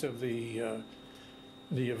a piece of the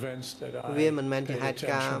events that I វាមិនមែនជាហេតុ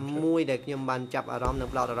ការណ៍មួយដែលខ្ញុំបានចាប់អារម្មណ៍និង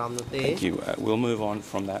ផ្ដោតអារម្មណ៍នោះទេ Thank you. We'll move on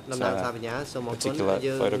from that particular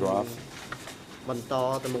photograph. បន្ត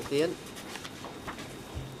ទៅមុខទៀត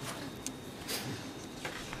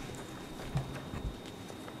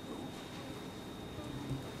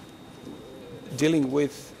Dealing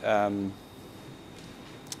with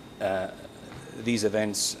these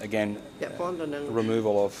events, again,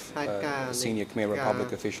 removal of senior Khmer Republic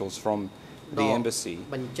officials from the embassy.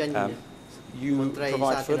 You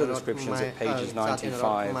provide further descriptions at pages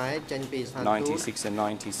 95, 96 and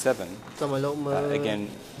 97. Again,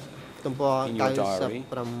 in your diary,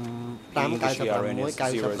 the English ERN is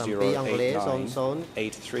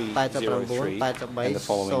 00898303 and the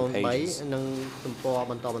following pages.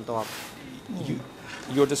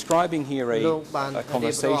 You're describing here a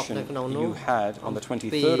conversation you had on the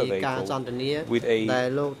 23rd of April with a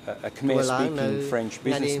Khmer-speaking French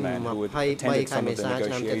businessman who had attended some of the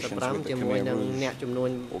negotiations with the Khmer Rouge,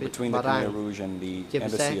 or between the Khmer Rouge and the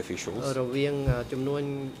embassy officials.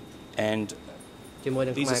 And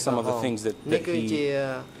these are some of the things that he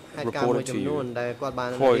reported to you.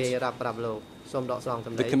 Quote,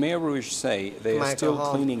 the Khmer Rouge say they are still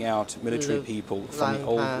cleaning out military people from the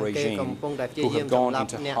old regime who have gone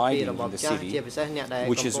into hiding in the city,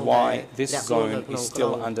 which is why this zone is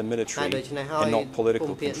still under military and not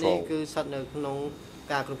political control.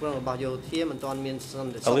 A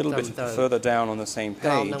little bit further down on the same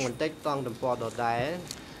page,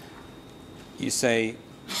 you say,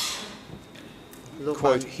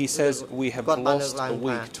 quote, he says, we have lost a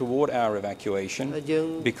week toward our evacuation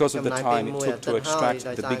because of the time it took to extract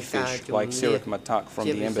the big fish like Sirik Matak from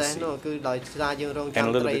the embassy. And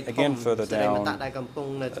a little bit again further down,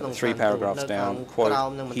 3 paragraphs down, quote,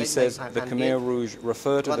 he says the Khmer Rouge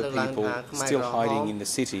refer to the people still hiding in the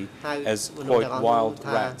city as, quote, wild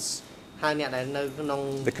rats.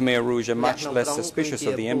 The Khmer Rouge are much less suspicious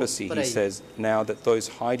of the embassy, he says, now that those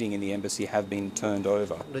hiding in the embassy have been turned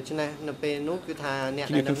over.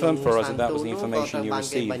 Can you confirm for us that that was the information you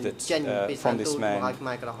received that, from this man,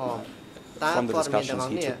 from the discussions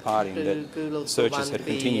he took part in, that searches had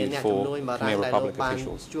continued for Khmer Republic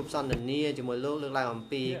officials?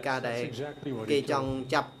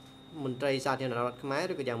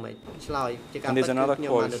 And there's another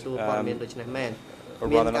quote, or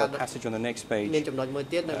rather another passage on the next page.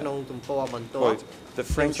 Quote, the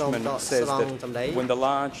Frenchman says that when the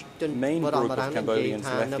large main group of Cambodians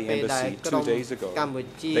left the embassy 2 days ago,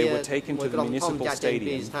 they were taken to the municipal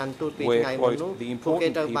stadium where, quote, the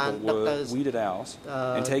important people were weeded out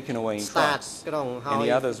and taken away in trucks, and the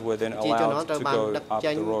others were then allowed to go up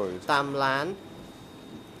the road.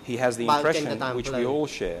 He has the impression, which we all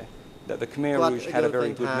share, that the Khmer Rouge had a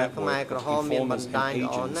very good network of informers and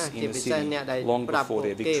agents in the city long before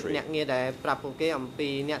their victory.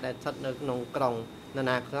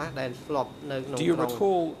 Do you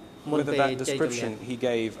recall whether that description he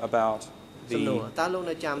gave about the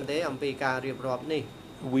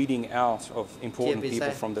weeding out of important people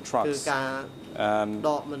from the trucks that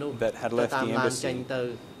had left the embassy?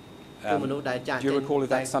 Do you recall if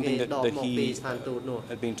that's something that he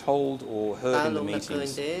had been told or heard in the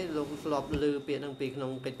meetings?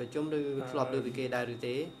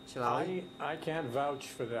 I can't vouch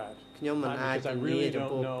for that. Because I really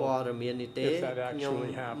don't know if that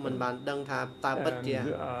actually happened. And a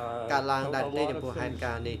lot of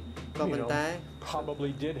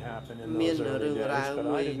probably did happen in those early days, but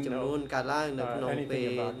I didn't know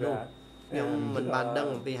anything about that.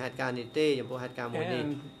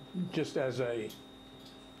 And just as a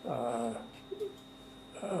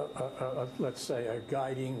let's say a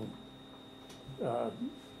guiding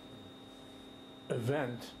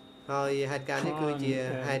event,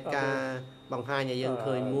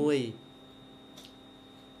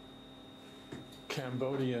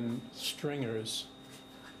 Cambodian stringers,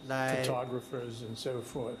 photographers and so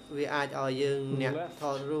forth, left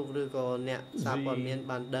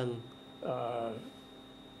the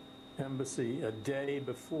embassy a day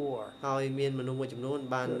before and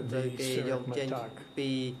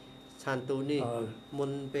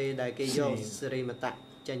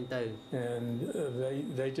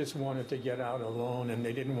they just wanted to get out alone, and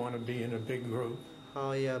they didn't want to be in a big group.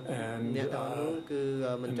 And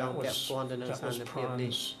that was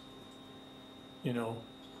Pran's,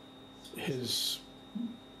 his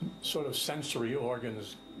sort of sensory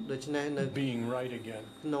organs being right again.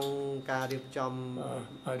 I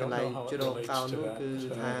don't know how it relates to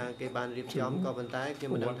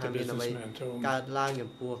what the businessman told me.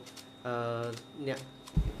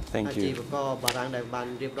 Thank you.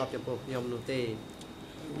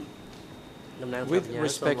 With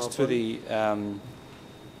respect to the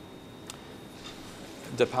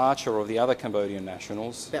departure of the other Cambodian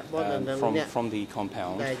nationals from the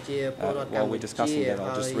compound, while we're discussing that,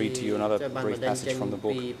 I'll just read to you another brief passage from the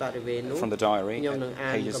book, from the diary,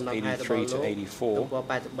 pages 83 to 84,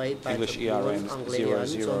 English ERM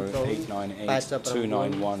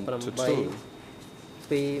 0089829129122.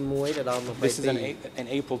 This is an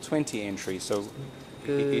April 20 entry, so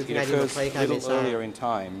it occurs a little earlier in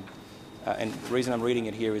time. And the reason I'm reading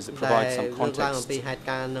it here is it provides some context to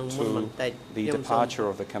the departure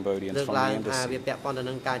of the Cambodians from the embassy. And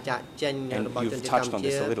you've touched on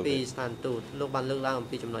this a little bit.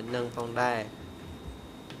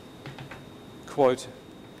 Quote,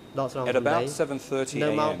 at about 7:30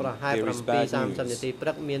 a.m., there is bad news.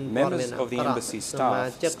 Members of the embassy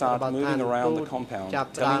staff start moving around the compound,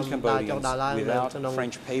 telling Cambodians without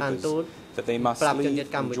French papers that they must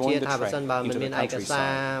leave and join the trek into the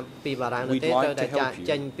countryside. We'd like to help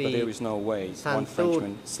you, but there is no way, one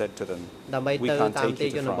Frenchman said to them. We can't take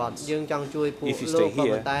you to France. If you stay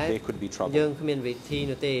here, there could be trouble. 2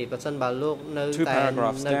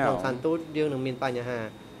 paragraphs down,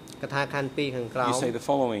 you say the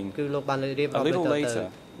following. A little later,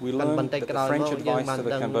 we learned that the French advice to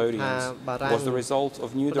the Cambodians was the result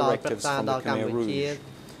of new directives from the Khmer Rouge.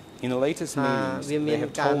 In the latest meetings, they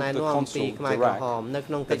have told the consul Iraq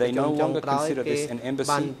that they no longer consider this an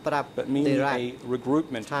embassy, but merely a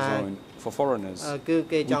regroupment zone for foreigners,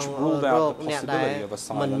 which ruled out the possibility of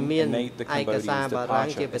asylum and made the Cambodians'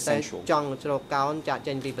 departure essential.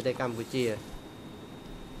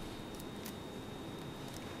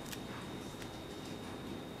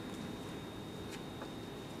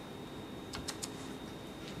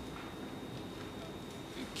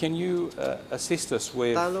 Can you assist us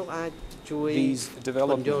with these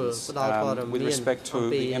developments with respect to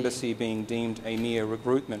the embassy being deemed a mere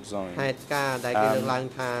regroupment zone?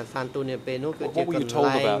 What were you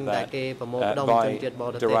told about that by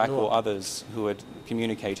Iraq or others who had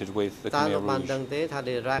communicated with the Khmer Rouge?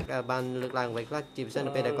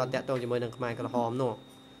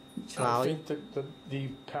 I think that the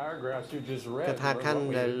paragraphs you just read were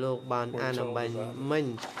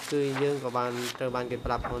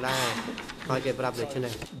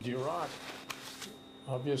Iraq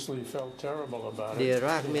obviously felt terrible about it.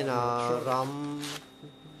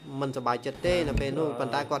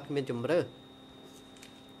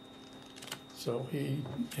 So his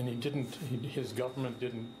government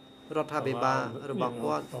didn't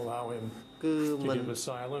allow him to give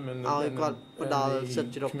asylum, and the Khmer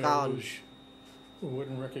Rouge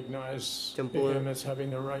wouldn't recognize him as having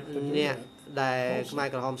the right to do that.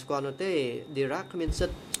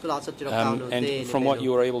 And from what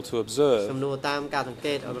you were able to observe,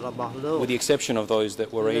 with the exception of those that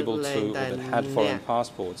were able to, or that had foreign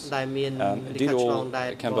passports, did all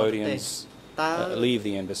Cambodians leave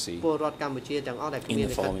the embassy in the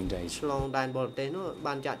following days?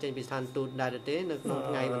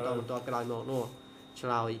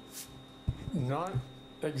 Not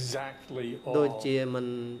exactly all,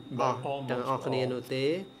 but almost all.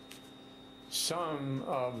 Some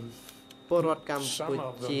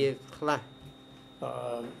of them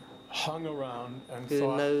hung around and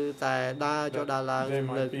thought that they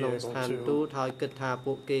might be able to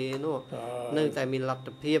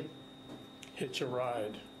hitch a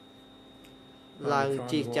ride.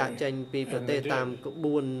 With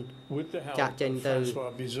the help of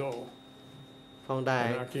Francois Bizot, an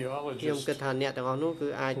archaeologist who had a big heart,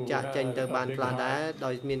 and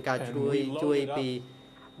we loaded up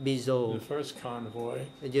the first convoy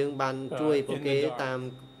in the dark,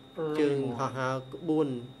 early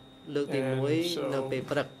morning. And so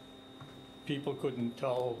people couldn't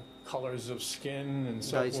tell colors of skin and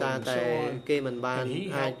so forth and so on. And he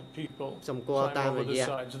helped people climb over the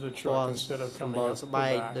sides of the truck instead of coming up the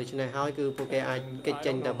back. And I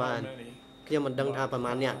don't know how many. ខ្ញុំមិនដឹងថាប្រ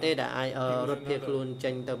មាណអ្នកទេដែលអាចរត់ភៀសខ្លួនចេ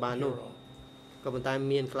ញទៅបាននោះក៏ប៉ុន្តែ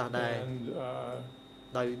មានខ្លះដែរ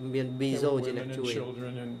ដោយមាន Bizo ជាអ្នកជួយ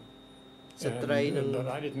ស្ត្រីនិង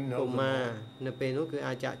កុមារនៅពេលនោះគឺ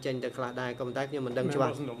អាចចាក់ចេញទៅខ្លះដែរក៏ប៉ុន្តែខ្ញុំមិនដឹងច្បា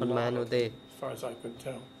ស់ប៉ុន្មាននោះទេ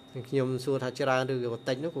Thank you, Mr.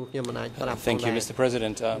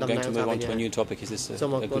 President. I'm going to move on to a new topic. Is this a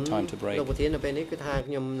good time to break?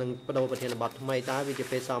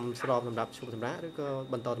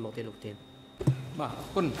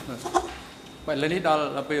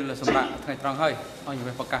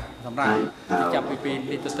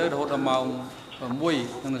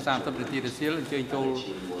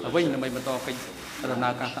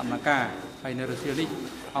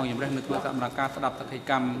 ông nhầm rằng nước Tạm Nà Ca đập thực hiện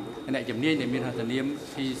cầm này chấm niên để miền Hà Niệm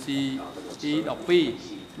PCE đọc phi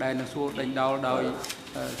đây là số đánh đau đòi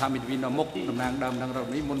tham mình viên nó mốc làm nàng đầm đang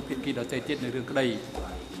rộng ní môn phiên kỳ đợt tây tiết này đường cái đầy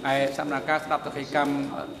ai Tạm Nà Ca đập thực hiện cầm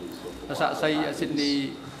xã xây Sydney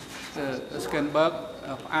SCHANBERG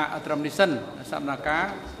Tramnison Tạm Nà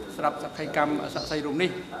Ca đập thực hiện cầm xã xây rộng ní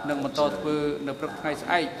nâng một to vừa nâng bậc ngày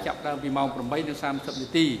sai chạm đang vì màu của mấy nâng sam sập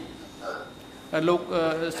đi lúc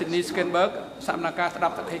Sydney SCHANBERG Tạm Nà Ca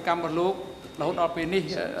đập thực hiện cầm một lúc là hốt ọt bên ní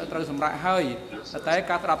từ sầm rại hơiแต่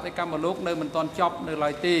การดับในกรรมลูกในมันตอนจบในลอ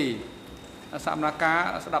ยตีสามนาคา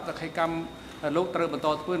ดับในกรรมลูกเติมมันต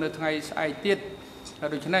อนเพื่อในไงไอติด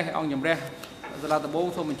โดยเฉพาะองอย่างแรกเวลาตะโบ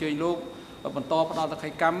ส่งมันเจอลูกมันตอนพอใน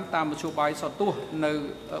กรรมตามมาชูใบสอดตัวใน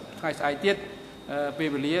ไงไอติดเปรีย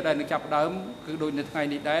บเทียบได้ในจับเดิมคือโดยในไง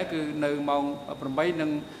นี้ได้คือในมองประมาณหนึ่ง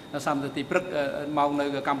สามสิบตีพฤกมองใน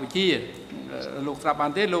กัมพูชีลูกสถาบัน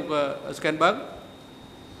ที่ลูกSCHANBERG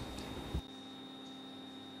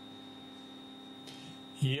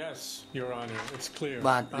Yes, Your Honor, it's clear.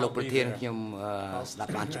 បាទលោកប្រធានខ្ញុំស្ដា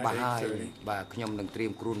ប់បានច្បាស់ហើយបាទខ្ញុំនឹងត្រៀ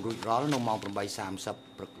មខ្លួនរួចរាល់នៅម៉ោង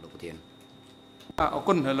 8:30 ព្រឹកលោកប្រធានអរ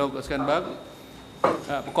គុណលោក SCHANBERG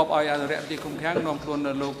ប្រកបឲ្យអនុរិយទីគុំខាំងនាំខ្លួន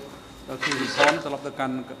លោកគឺវិផលត្រឡប់ទៅកា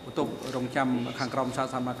ន់បន្ទប់រងចាំខាងក្រមសា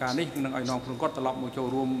សនាការនេះនឹងឲ្យនាំខ្លួនគាត់ត្រឡប់មកចូល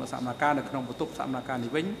រួមសកម្មភាពនៅក្នុងបន្ទប់សកម្មភាព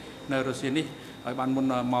នេះវិញនៅរុស្ស៊ីនេះឲ្យបានមុន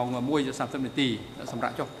ម៉ោង 1:30 នាទីសម្រា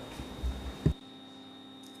ប់ចុះ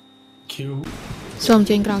សូម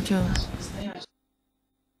ចេញក្រោកចូល